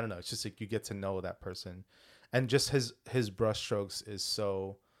it's I don't know, it's just like you get to know that person. And just his brush strokes is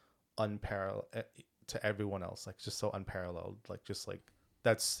so unparalleled to everyone else. Like just so unparalleled. Like just like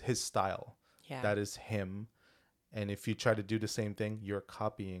that's his style. Yeah. That is him. And if you try to do the same thing, you're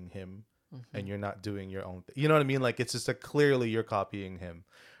copying him and you're not doing your own thing. You know what I mean? Like it's just like clearly you're copying him,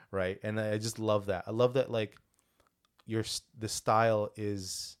 right? And I just love that. I love that like the style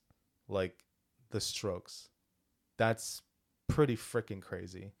is like the strokes. That's pretty freaking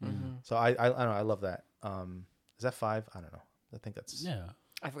crazy. So I don't know, I love that. Is that 5? I don't know. I think that's Yeah.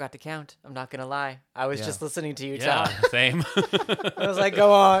 I forgot to count. I'm not gonna lie. I was Yeah. just listening to you Yeah. talk. Same. I was like,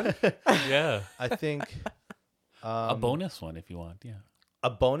 go on. Yeah. I think A bonus one if you want. Yeah. a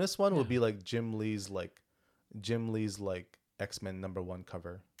bonus one would be like Jim Lee's X-Men #1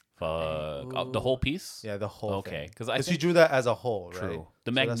 cover. Fuck. The whole piece? Yeah, the whole Okay, thing. 'cause I you think- drew that as a whole, True. right?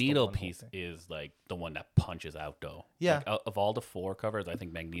 The So that's Magneto one whole piece thing. is like the one that punches out though. Yeah. Like, of all the 4 covers, I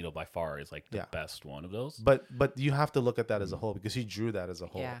think Magneto by far is like the Yeah. best one of those. But you have to look at that as a whole because he drew that as a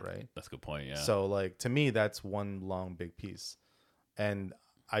whole, Yeah. right? That's a good point. Yeah. So like to me that's one long big piece. And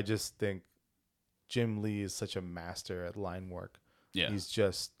I just think Jim Lee is such a master at line work. yeah. He's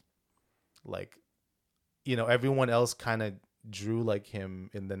just like everyone else kind of drew like him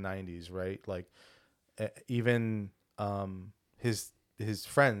in the 90s, right? Like even his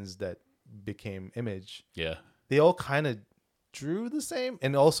friends that became Image, Yeah. they all kind of drew the same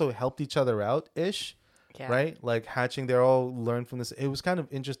and also helped each other out ish. Yeah. Right? Like Hatching, they're all learned from this. It was kind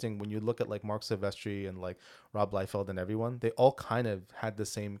of interesting when you look at like Mark Silvestri and like Rob Liefeld and everyone. They all kind of had the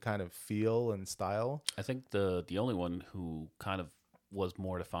same kind of feel and style. I think the only one who kind of was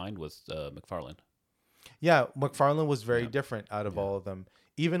more defined was McFarlane. Yeah, McFarlane was very different out of all of them.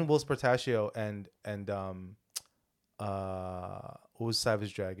 Even Will Spartaccio and what was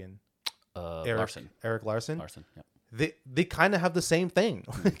Savage Dragon? Larson. Eric Larson. Larson. Yeah. They kind of have the same thing.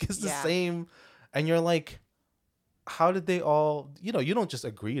 Like it's the Yeah. same, and you're like, how did they all? You don't just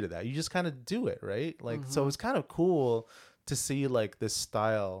agree to that. You just kind of do it, right? Like so, it's kind of cool to see like this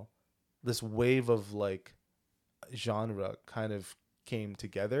style, this wave of like genre kind of came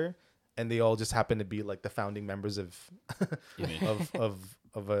together, and they all just happen to be like the founding members of You mean-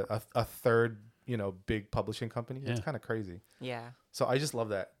 of a third big publishing company. It's Yeah. kind of crazy. Yeah. So I just love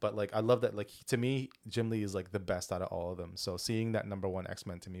that. But like I love that, like to me Jim Lee is like the best out of all of them. So seeing that #1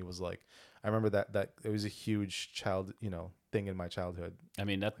 X-Men to me was like, I remember that it was a huge thing in my childhood. I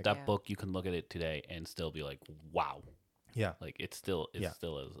mean that Yeah. book you can look at it today and still be like, wow. Yeah. Like it still is.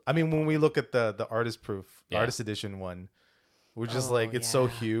 I mean, when we look at the artist proof, Yeah. artist edition one, we're just Oh, like, it's so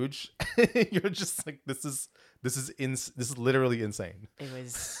yeah. huge. You're just like, this is literally insane. It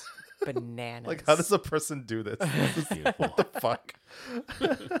was bananas. Like, how does a person do this? Beautiful. What the fuck?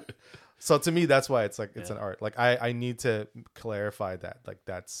 So to me, that's why it's like it's an art. Like I need to clarify that. Like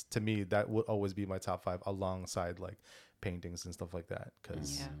that's to me that would always be my top 5 alongside like paintings and stuff like that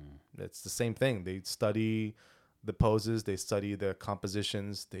because Yeah. it's the same thing. They study the poses, they study the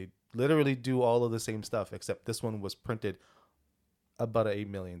compositions, they literally do all of the same stuff except this one was printed about 8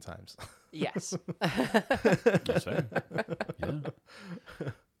 million times. Yes. That's fair. Yeah.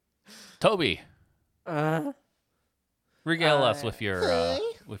 Toby, regale us with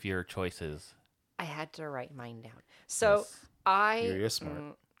your choices. I had to write mine down. So Yes. You're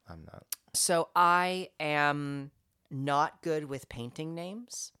smart. I'm not. So I am not good with painting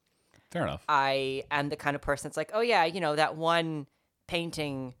names. Fair enough. I am the kind of person that's like, oh yeah, that one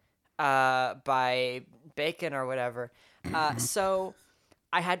painting by Bacon or whatever. So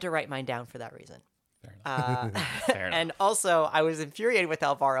I had to write mine down for that reason. Fair enough. Uh, Fair enough. and also, I was infuriated with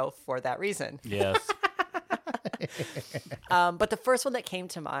Alvaro for that reason. Yes. But the first one that came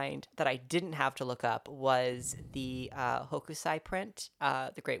to mind that I didn't have to look up was the Hokusai print,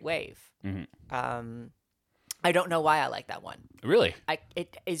 The Great Wave. I don't know why I like that one. Really?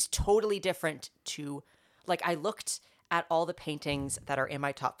 It is totally different to, like, I looked at all the paintings that are in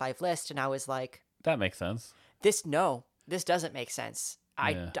my top 5 list, and I was like, That makes sense. this doesn't make sense.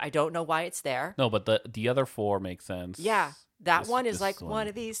 Yeah. I don't know why it's there. No, but the other 4 make sense. Yeah, that This- one is this like, one- one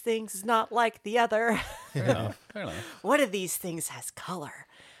of these things is not like the other. Fair enough. Fair enough. One of these things has color.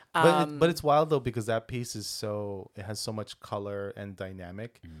 But it's wild though because that piece is it has so much color and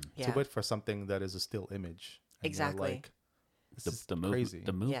dynamic Yeah. to it for something that is a still image. And you're Exactly. like, this The, is the, crazy.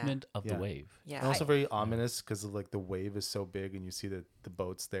 the movement of Yeah. the wave. Yeah. And also very ominous because like the wave is so big and you see the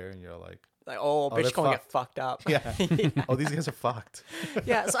boats there and you're like, like, Oh, bitch, they're gonna get fucked. fucked up. yeah, oh, these guys are fucked.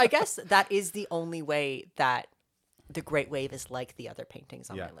 Yeah, so I guess that is the only way that the Great Wave is like the other paintings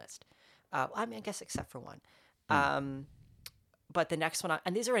on Yeah. my list. I mean, I guess except for one. But the next one,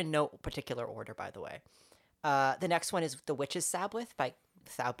 and these are in no particular order, by the way. The next one is The Witch's Sabbath by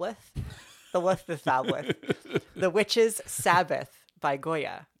Sabbath. The Witch's Sabbath by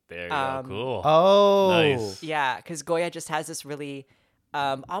Goya. There you go. Cool. Oh, Nice. Yeah, because Goya just has this really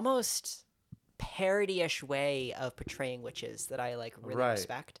almost parody-ish way of portraying witches that I like really Right.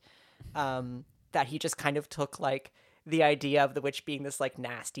 respect. That he just kind of took like the idea of the witch being this like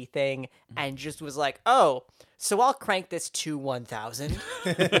nasty thing and just was like, oh, so I'll crank this to 1,000.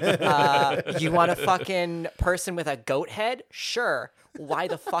 You want a fucking person with a goat head? Sure. Why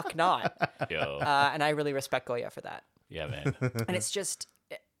the fuck not? Yo. And I really respect Goya for that. Yeah, man. And it's just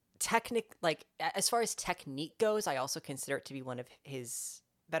like as far as technique goes, I also consider it to be one of his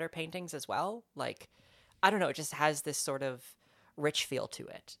better paintings as well. Like, I don't know, it just has this sort of rich feel to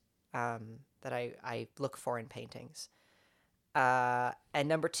it that I look for in paintings. And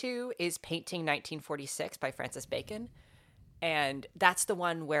number 2 is Painting 1946 by Francis Bacon. And that's the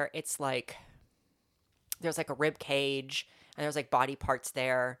one where it's like there's like a rib cage and there's like body parts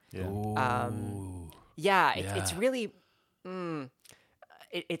there. yeah. Yeah, it's Yeah. really,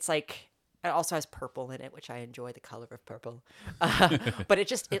 it's like, it also has purple in it, which I enjoy the color of purple. But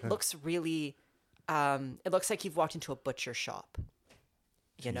it looks really, it looks like you've walked into a butcher shop,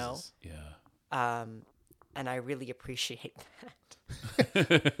 you know? Jesus. Yeah. And I really appreciate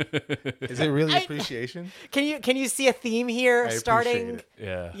that. Is it really appreciation? Can you see a theme here I appreciate starting, it.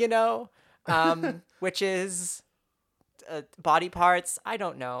 Yeah. you know, which is body parts. I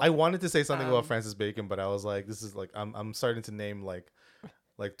don't know. I wanted to say something about Francis Bacon, but I was like, this is like I'm starting to name like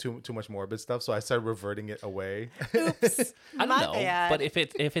too much morbid stuff, so I started reverting it away. Oops, I don't my know. bad. But if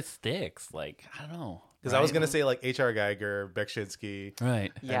it sticks, like, I don't know. Because I was gonna say like H.R. Geiger, Beksinski,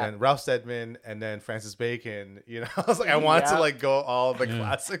 Right. Yeah. and then Ralph Steadman, and then Francis Bacon. You know, I was like, I wanted to Yeah. like go all the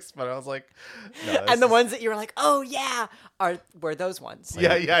classics, but I was like, no, this and the is- ones that you were like, oh yeah, were those ones.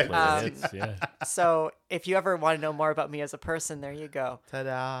 yeah, yeah, Yeah. So if you ever want to know more about me as a person, there you go.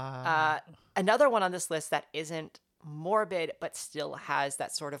 ta-da. Another one on this list that isn't morbid but still has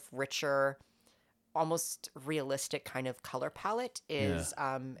that sort of richer, almost realistic kind of color palette is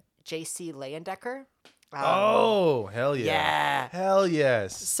J.C. Leyendecker. Oh, hell yeah. yeah. Hell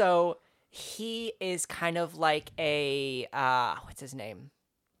yes. So he is kind of like a what's his name?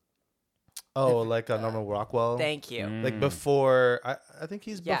 Oh, like Norman Rockwell. Thank you. Like before, I think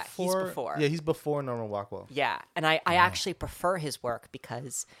he's Yeah, he's before. before. Yeah, he's before Norman Rockwell. Yeah, and I actually prefer his work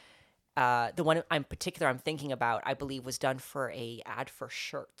because the one I'm thinking about, I believe, was done for a ad for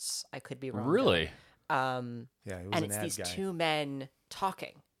shirts. I could be wrong. though. Really? Yeah, he was And an it's ad these guy. two men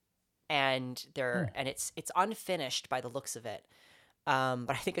talking, and they're and it's unfinished by the looks of it, but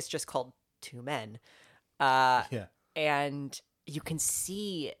I think it's just called Two Men. Yeah. And you can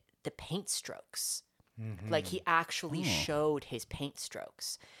see the paint strokes. Mm-hmm. Like he actually showed his paint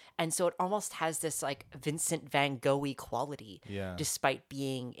strokes. And so it almost has this like Vincent van Gogh-y quality, Yeah. despite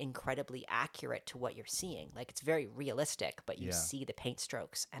being incredibly accurate to what you're seeing. Like it's very realistic, but you Yeah. see the paint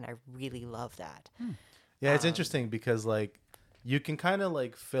strokes, and I really love that. Yeah, it's interesting because like you can kind of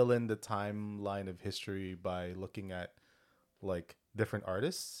like fill in the timeline of history by looking at like different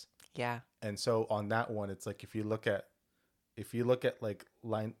artists. Yeah, And so on that one, it's like if you look at like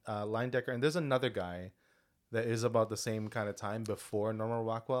Leyendecker, and there's another guy that is about the same kind of time before Norman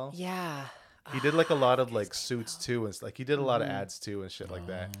Rockwell. yeah, He did like a lot of like suits too, and like he did a lot of ads too and shit like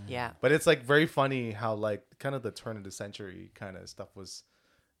that. yeah. But it's like very funny how like kind of the turn of the century kind of stuff was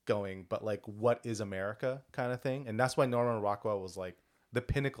going, but like what is America kind of thing, and that's why Norman Rockwell was like the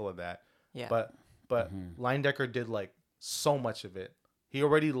pinnacle of that. Yeah. But Leyendecker did like so much of it. He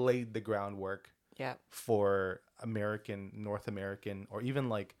already laid the groundwork Yeah. for North American, or even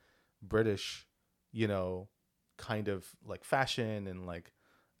like British, kind of like fashion and like,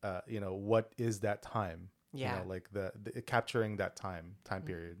 what is that time? Yeah. Like the capturing that time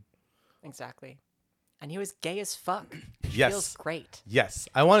period. Exactly. And he was gay as fuck. Yes. Feels great. Yes.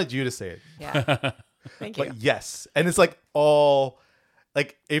 I wanted you to say it. Yeah. Thank you. But yes. And it's like all,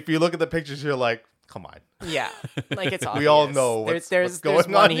 like, if you look at the pictures, you're like, come on. Yeah, like it's obvious. We all know what's there's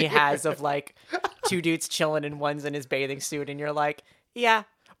going one on he here. has of like two dudes chilling and one's in his bathing suit, and you're like, yeah,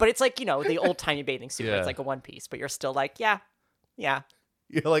 but it's like the old timey bathing suit where Yeah. it's like a one piece, but you're still like, yeah, You're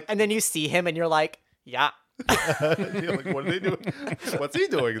like, and then you see him and you're like, yeah, you're like, what are they doing? What's he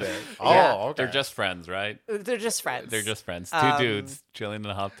doing there? Yeah. Oh, okay. They're just friends, right? they're just friends. They're just friends. Two dudes chilling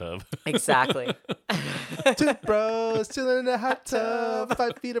in a hot tub. exactly. two bros chilling in a hot tub,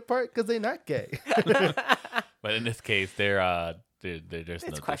 5 feet apart because they're not gay. But in this case, there's It's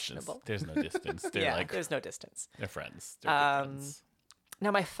no questionable. distance. There's no distance. They're Yeah, like there's no distance. they're friends. They're good friends. Now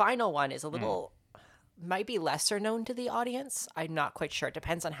my final one is a little might be lesser known to the audience. I'm not quite sure. It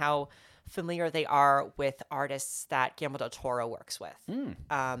depends on how familiar they are with artists that Guillermo del Toro works with.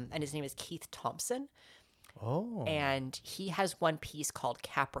 And his name is Keith Thompson. Oh. And he has one piece called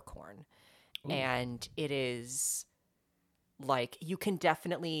Capricorn. And it is like you can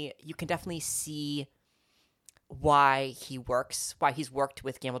definitely see why he's worked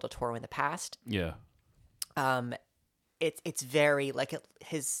with Guillermo del Toro in the past. Yeah. It's very like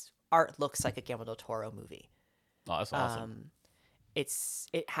his art looks like a Guillermo del Toro movie. Oh, that's awesome.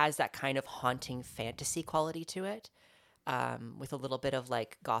 It has that kind of haunting fantasy quality to it, with a little bit of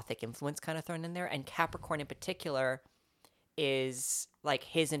like gothic influence kind of thrown in there. And Capricorn in particular is like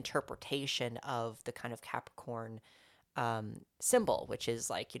his interpretation of the kind of Capricorn symbol, which is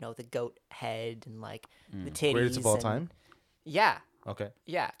like the goat head and like the titties. Greatest of all and- time? Yeah, Okay.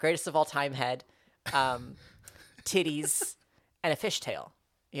 yeah, greatest of all time head, titties, and a fishtail.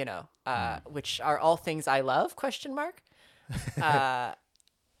 Which are all things I love? ?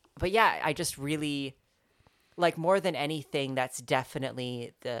 But yeah, I just really like more than anything. That's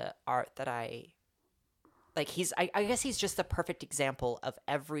definitely the art that I like. I guess he's just the perfect example of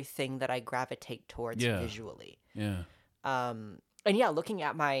everything that I gravitate towards Yeah. visually. Yeah. And yeah, looking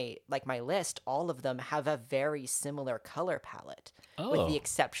at my list, all of them have a very similar color palette, with Oh. the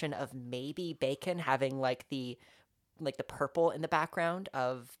exception of maybe Bacon having like the purple in the background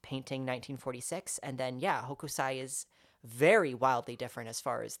of painting 1946, and then Hokusai is very wildly different as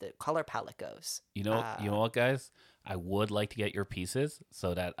far as the color palette goes. You know what, guys? I would like to get your pieces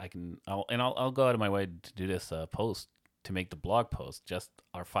so that I'll go out of my way to do this post to make the blog post, just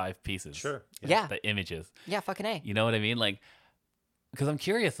our 5 pieces. Sure. Yeah. The images. Yeah, fucking A. You know what I mean? Like, because I'm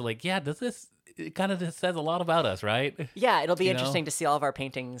curious, like, yeah, it kind of just says a lot about us, right? Yeah, it'll be You know? interesting to see all of our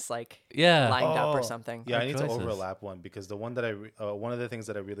paintings like Yeah. lined up or Oh, something. Yeah, I Good need choices. to overlap one because the one that one of the things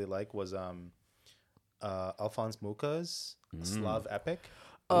that I really like was Alphonse Muka's Slav epic.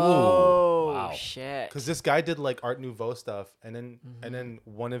 Oh, wow. shit. Because this guy did like Art Nouveau stuff, and then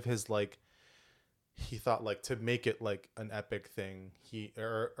one of his like, he thought like to make it like an epic thing,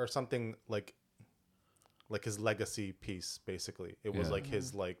 or something like his legacy piece. Basically, it was Yeah. like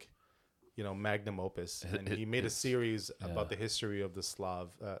his like, magnum opus, and he made a series about the history of the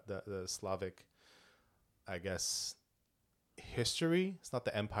Slavic, I guess, history. It's not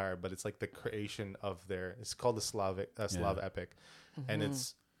the empire, but it's like the creation of it's called the Slav epic, and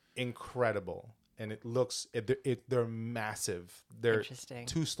it's incredible. And it looks they're massive. They're Interesting.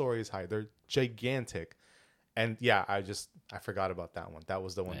 2 stories high. They're gigantic. And yeah, I forgot about that one. That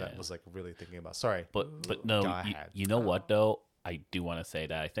was the one that was like really thinking about. Sorry. But no, Go you, ahead. you know what though? I do want to say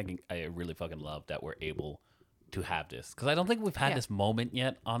that I think I really fucking love that we're able to have this, because I don't think we've had Yeah. this moment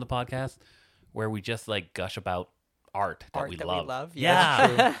yet on the podcast where we just like gush about art that Art we that we love. love,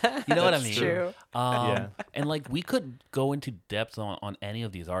 Yeah, you know what I That's mean. true. Yeah. And like we could go into depth on any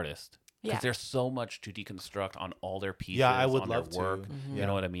of these artists because Yeah. there's so much to deconstruct on all their pieces. Yeah, I would on love their work. to. You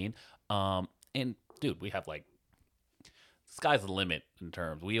know what I mean? And dude, we have like sky's the limit in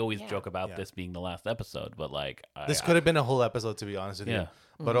terms. We always Yeah. joke about Yeah. this being the last episode, but like This could have been a whole episode, to be honest with Yeah. you.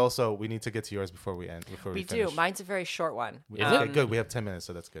 But also, we need to get to yours before we end. Before we We finish. do. Mine's a very short one. Okay, good. We have 10 minutes,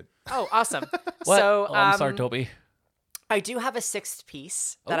 so that's good. Oh, awesome. What? So, Oh, I'm sorry, Toby. I do have a 6th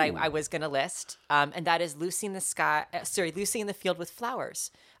piece that Oh. I was going to list, and that is Lucy in the Field with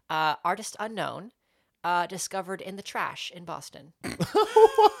Flowers. Artist unknown, discovered in the trash in Boston.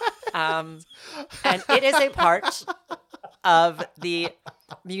 And it is a part of the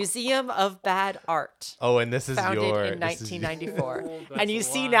Museum of Bad Art, Oh, and this is founded your in this is- 1994. And you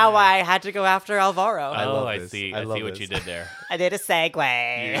see now why I had to go after Alvaro. I love I this. see. I I love see what this. you did there. I did a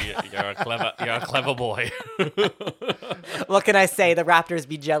segue. You're a clever boy. What can I say? The Raptors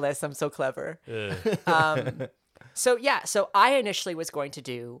be jealous. I'm so clever. So I initially was going to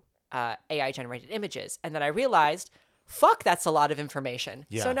do AI generated images, and then I realized, fuck, that's a lot of information.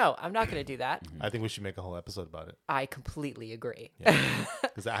 Yeah. So no, I'm not going to do that. I think we should make a whole episode about it I completely agree.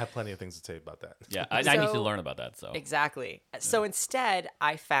 because I have plenty of things to say about that. Yeah, I need to So- learn about that. So Exactly. So instead,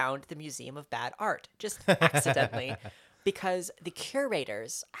 I found the Museum of Bad Art just accidentally because the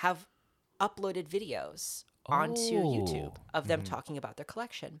curators have uploaded videos onto YouTube of them talking about their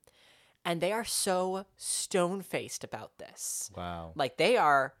collection. And they are so stone-faced about this. Wow. Like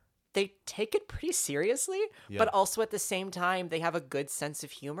they take it pretty seriously, but also at the same time, they have a good sense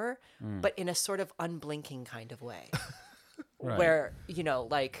of humor, but in a sort of unblinking kind of way. Right. Where,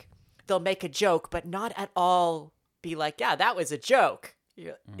 like they'll make a joke, but not at all be like, yeah, that was a joke.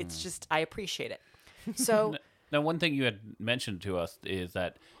 It's just, I appreciate it. So, now, one thing you had mentioned to us is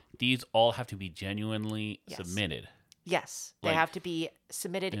that these all have to be genuinely Yes. submitted. yes, they Like- have to be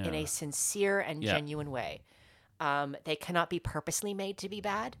submitted in a Yeah. sincere and Yeah. genuine way. They cannot be purposely made to be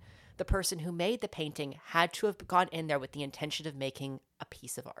bad. The person who made the painting had to have gone in there with the intention of making a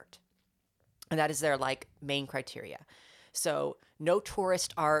piece of art. And that is their main criteria. So no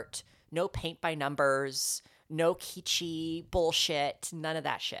tourist art, no paint by numbers, no kitschy bullshit, none of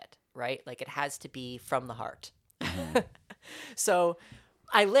that shit, right? Like it has to be from the heart. So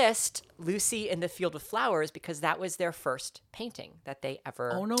I list Lucy in the Field with Flowers because that was their first painting that they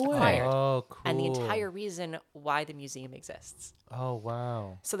ever Oh, no way. acquired. Oh, cool. And the entire reason why the museum exists. Oh,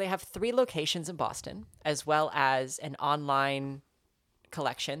 wow. So they have 3 locations in Boston, as well as an online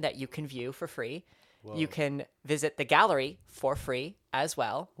collection that you can view for free. You can visit the gallery for free as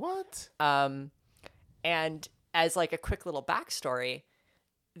well. What? And as a quick little backstory,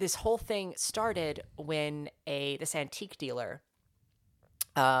 this whole thing started when this antique dealer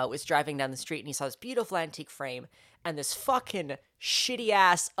was driving down the street and he saw this beautiful antique frame and this fucking shitty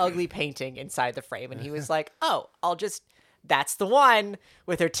ass ugly painting inside the frame. And he was like, oh, that's the one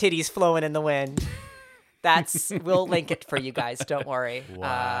with her titties flowing in the wind. We'll link it for you guys. Don't worry.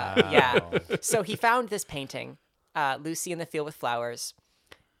 Wow. Yeah. So he found this painting, Lucy in the Field with Flowers,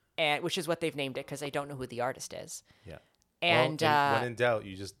 which is what they've named it because they don't know who the artist is. Yeah. And when in doubt,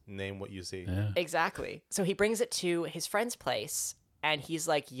 you just name what you see. Yeah. exactly. So he brings it to his friend's place and he's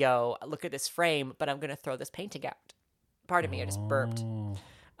like, yo, look at this frame, but I'm going to throw this painting out. Pardon me, I just burped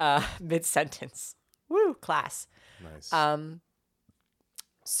mid-sentence. Woo, class. Nice.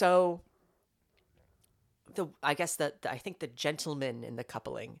 So I guess I think the gentleman in the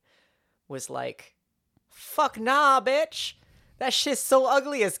coupling was like, fuck nah, bitch. That shit's so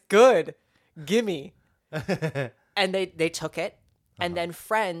ugly it's good. Gimme. And they took it, and then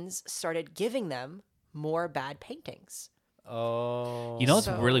friends started giving them more bad paintings. Oh. You know what's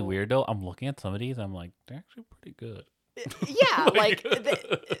really So- weird though? I'm looking at some of these. I'm like, they're actually pretty good. Yeah,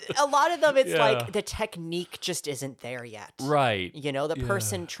 a lot of them, it's Yeah. like the technique just isn't there yet. Right. You know, the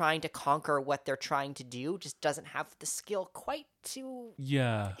person trying to conquer what they're trying to do just doesn't have the skill quite to,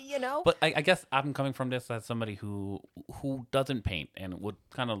 Yeah. you know? But I guess I'm coming from this as somebody who doesn't paint and would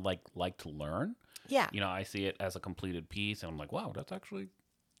kind of like to learn. Yeah. You know, I see it as a completed piece, and I'm like, wow, that's actually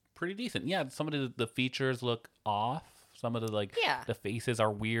pretty decent. Yeah, some of the features look off. Some of the Yeah. the faces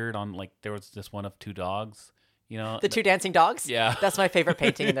are weird. On there was this one of 2 dogs. You know, The 2 dancing dogs? Yeah. That's my favorite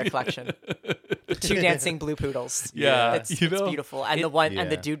painting in their collection. 2 dancing blue poodles. Yeah, It's you know, beautiful. And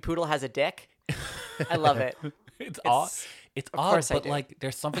and the Yeah. dude poodle has a dick. I love it. it's odd. It's odd, course I but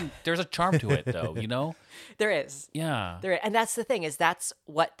do. there's a charm to it, though. You know, There is. yeah. And that's the thing, is that's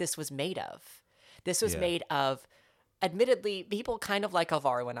what this was made of. This was Yeah. made of, admittedly, people kind of like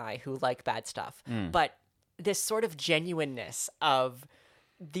Alvaro and I who like bad stuff, but this sort of genuineness of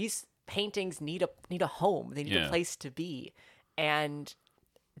these paintings need a home. They need a Yeah. place to be, and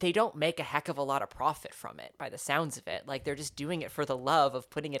they don't make a heck of a lot of profit from it by the sounds of it. Like they're just doing it for the love of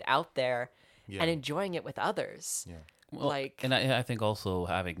putting it out there and enjoying it with others. Yeah. Well, and I think also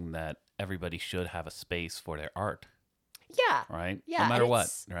having that everybody should have a space for their art, Yeah. right? Yeah, No matter and what,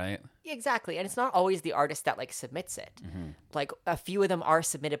 it's- right? Exactly. And it's not always the artist that submits it. Mm-hmm. Like a few of them are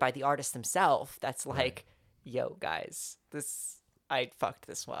submitted by the artist themselves. That's like, yo, guys, I fucked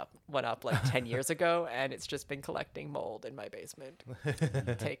this one up 10 years ago, and it's just been collecting mold in my basement.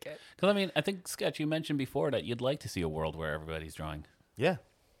 Take it. Because I mean, I think Sketch, you mentioned before that you'd like to see a world where everybody's drawing. Yeah.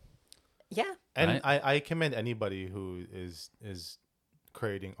 Yeah. And Right. I commend anybody who is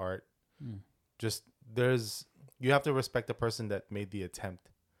creating art. Just you have to respect the person that made the attempt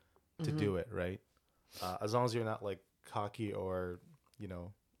to do it, right? As long as you're not like cocky or, you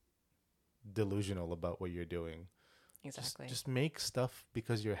know, delusional about what you're doing. Exactly. Just make stuff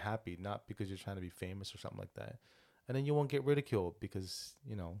because you're happy, not because you're trying to be famous or something like that. And then you won't get ridiculed because,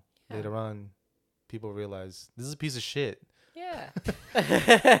 you know, later on people realize this is a piece of shit. Yeah.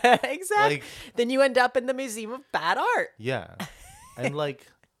 Exactly. Like, then you end up in the Museum of Bad Art. yeah. And like,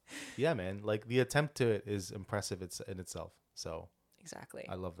 yeah, man, like the attempt to it is impressive in itself. So Exactly.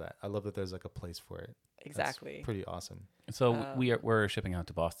 I love that. I love that there's like a place for it. That's Exactly. pretty awesome. So we're shipping out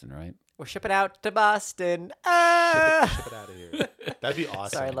to Boston, right? We're shipping out to Boston. Ship it out of here. That'd be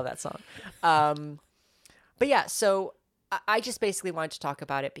awesome. Sorry, I love that song. But yeah, so I just basically wanted to talk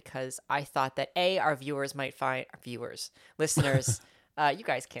about it because I thought that our viewers might find listeners. You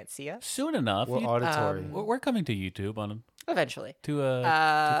guys can't see us Soon enough, We're auditory. we're coming to YouTube on eventually. to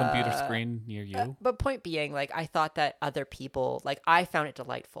a computer screen near you. But point being, like, I thought that other people, like, I found it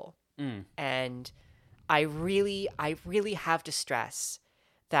delightful, Mm. and I really have to stress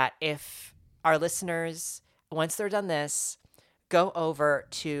that if our listeners, once they're done this, go over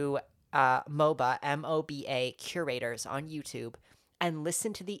to MOBA, MOBA curators on YouTube and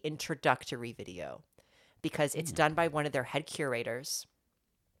listen to the introductory video because it's done by one of their head curators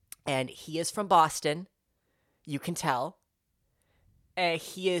and he is from Boston. You can tell.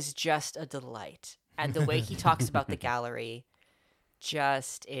 He is just a delight. And the way he talks about the gallery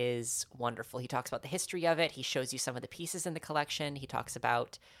just is wonderful. He talks about the history of it. He shows you some of the pieces in the collection. He talks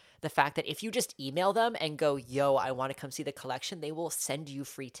about the fact that if you just email them and go, yo, I want to come see the collection, they will send you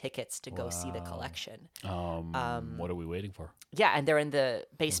free tickets to go see the collection. What are we waiting for? Yeah, and they're in the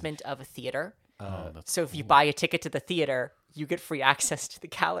basement of a theater. That's So if you buy a ticket to the theater, you get free access to the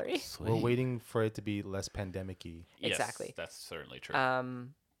gallery. sweet. We're waiting for it to be less pandemic-y. Yes, Exactly. that's certainly true.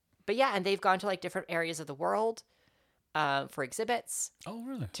 But yeah, and they've gone to like different areas of the world for exhibits oh,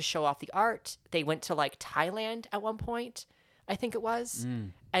 really? to show off the art. They went to like Thailand at one point, I think it was,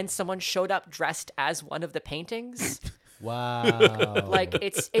 and someone showed up dressed as one of the paintings. Wow. Like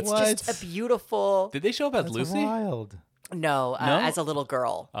it's just a beautiful Did they show up as That's Lucy? wild. no, No? as a little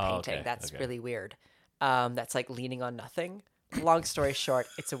girl Oh, painting. okay, That's okay. really weird. That's like leaning on nothing. Long story short,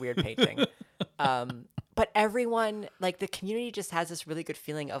 it's a weird painting. But everyone, like the community just has this really good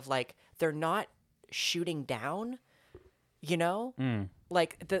feeling of like they're not shooting down, you know?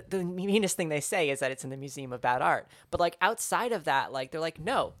 Like the meanest thing they say is that it's in the Museum of Bad Art. But like outside of that, like they're like,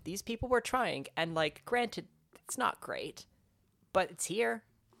 no, these people were trying. And like granted, it's not great, but it's here.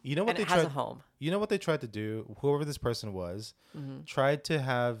 You know what And they it has tried? a home. You know what they tried to do? Whoever this person was, tried to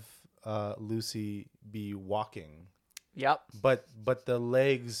have Lucy be walking, Yep. but the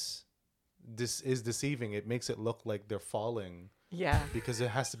legs, this is deceiving. It makes it look like they're falling Yeah. because it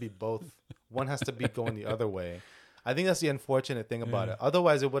has to be both. One has to be going the other way. I think that's the unfortunate thing about it.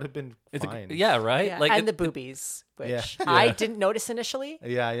 Otherwise, it would have been fine. Yeah, right. Yeah, Like and it- the boobies, which Yeah. I Yeah. didn't notice initially.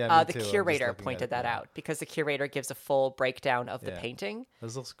 Yeah, me The too. I'm just curator looking at pointed it that now. out because the curator gives a full breakdown of the Yeah. painting.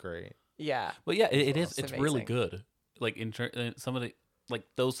 This looks great. Yeah. Well, yeah, it is. It's It's really amazing. good. Like some of the like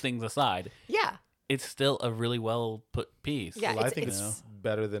those things aside, Yeah. it's still a really well put piece. Yeah, Well, I it's- think it's- it's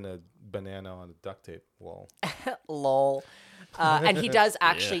better than a banana on a duct tape wall. Lol. And he does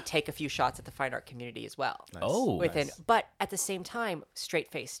actually take a few shots at the fine art community as well. Nice. Oh, Within, nice. but at the same time,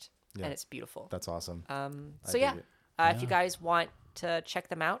 straight faced, Yeah. and it's beautiful. That's awesome. So dig yeah, it. if you guys want to check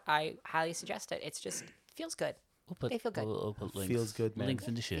them out, I highly suggest it. It's just feels good. They feel good. We'll put links, Feels good, man. Links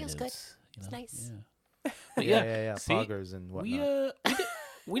in the show Feels good. notes, you It's know? nice. Yeah. But yeah. see, Poggers and whatnot.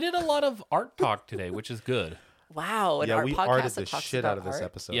 we did a lot of art talk today, which is good. Wow, an Yeah, art we podcast arted that the talks shit about out of this art?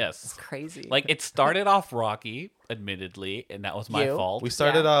 episode. Yes. Crazy. Like it started off rocky, admittedly, and that was my You? fault. We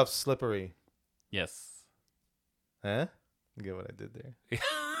started Yeah. off slippery. Yes. Huh? You get what I did there?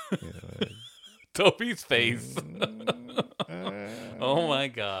 Toby's face. Oh my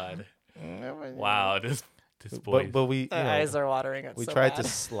god. Wow, this boy. But we, my eyes are watering. It's we so tried bad. to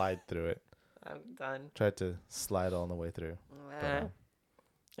slide through it. I'm done. Tried to slide all the way through. Eh.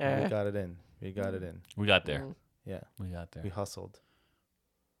 We Eh. got it in. We got it in. We got there. Yeah, We got we there. hustled.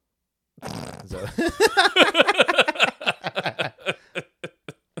 Is that-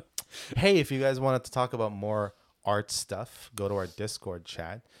 Hey, if you guys wanted to talk about more art stuff, go to our Discord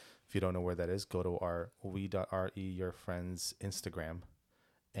chat. If you don't know where that is, go to our we.re your friends Instagram,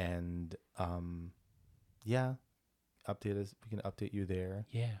 and yeah, update us. We can update you there.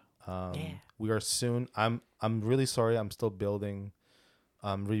 Yeah. Yeah. We are soon. I'm really sorry. I'm still building,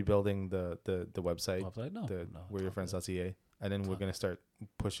 rebuilding the website. Website? No, the no, we're your friends.ca, and then we're gonna start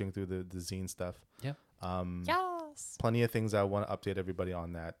pushing through the zine stuff. Yeah. Yes. Plenty of things I want to update everybody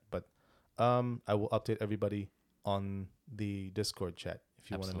on that, but I will update everybody on the Discord chat if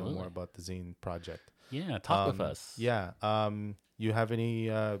you want to know Absolutely. more about the zine project. Yeah, talk with us. Yeah. You have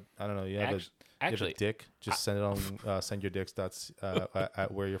any? I don't know. You have, you have Actually, a dick? Just send it on. Send your dicks.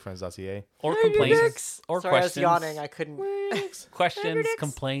 At whereyourfriends.ca. or complaints, or Sorry, questions. I was yawning. I couldn't. Questions, dicks.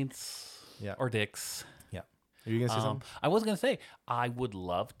 complaints, Yeah. or dicks. Yeah. Are you gonna say something? I was gonna say I would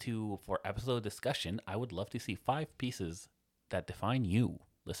love to, for episode discussion, I would love to see 5 pieces that define you,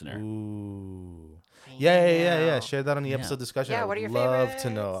 listener. Ooh. Yeah. Share that on the Yeah. episode discussion. Yeah, I what would are your love to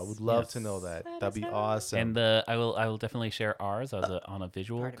know. I favorites? would love to know that. That'd be awesome. And I will definitely share ours as on a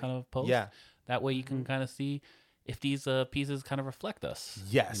visual Pardon kind of post. Yeah. That way you can kind of see if these pieces kind of reflect us.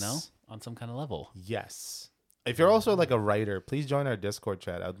 Yes. You know, on some kind of level. Yes. If you're also like a writer, please join our Discord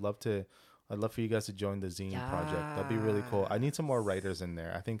chat. I'd love for you guys to join the zine project. That'd be really cool. I need some more writers in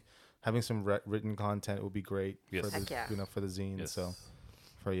there. I think having some written content would be great Yes. for the Heck yeah. for the zine. Yes. So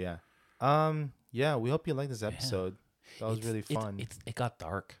yeah, we hope you like this episode. That was really fun. It got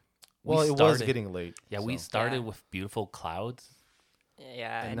dark. Well, We it was started- getting late. Yeah, we so. started Yeah. with beautiful clouds.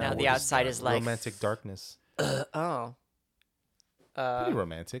 Yeah, and now now we're the just outside is like romantic darkness. Oh. Pretty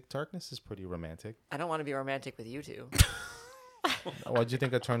romantic. Darkness is pretty romantic. I don't want to be romantic with you two. Why'd you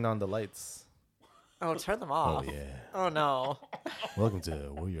think I turned on the lights? Oh, turn them off. Oh no. Welcome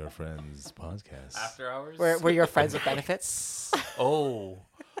to We're Your Friends podcast. After hours. We're your friends with benefits. Oh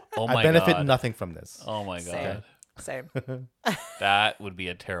my I benefit god. nothing from this. Oh my god. Same. That would be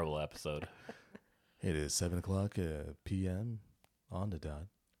a terrible episode. It is 7:00 p.m. on the dot.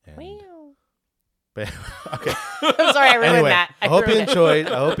 And okay. I'm sorry, I ruined Anyway, that. I hope you ruined it. enjoyed.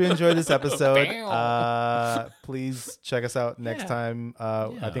 I hope you enjoyed this episode. Bam. Please check us out next Yeah. time. I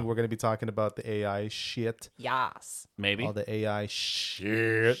Yeah. think we're going to be talking about the AI shit. Yes. Maybe. All the AI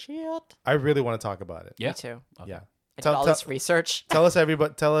shit. Shit. I really want to talk about it. Yeah. Me too. Yeah. I did Tell- all tell- this research. Tell us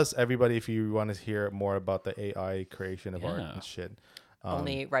everybody if you want to hear more about the AI creation of art Yeah. and shit.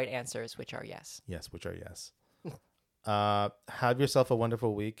 Only right answers, which are yes. Yes, which are yes. Have yourself a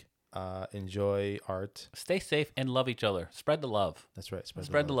wonderful week. Enjoy art. Stay safe and love each other. Spread the love. That's right.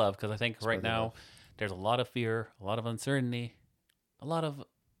 Spread the love, because I think right the now love. there's a lot of fear, a lot of uncertainty, a lot of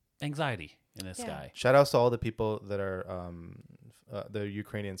anxiety in the sky. Shout outs to all the people that are the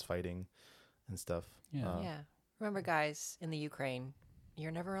Ukrainians fighting and stuff. Yeah. Yeah. Remember, guys, in the Ukraine, you're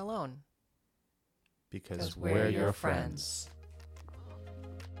never alone. Because we're we're your your friends.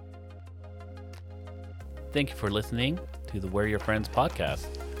 Thank you for listening to the We're Your Friends podcast,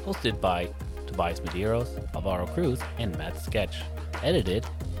 hosted by Tobias Medeiros, Alvaro Cruz, and Matt Sketch. Edited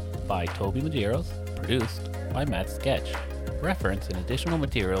by Toby Medeiros, produced by Matt Sketch. Reference and additional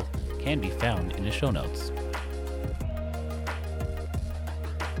material can be found in the show notes.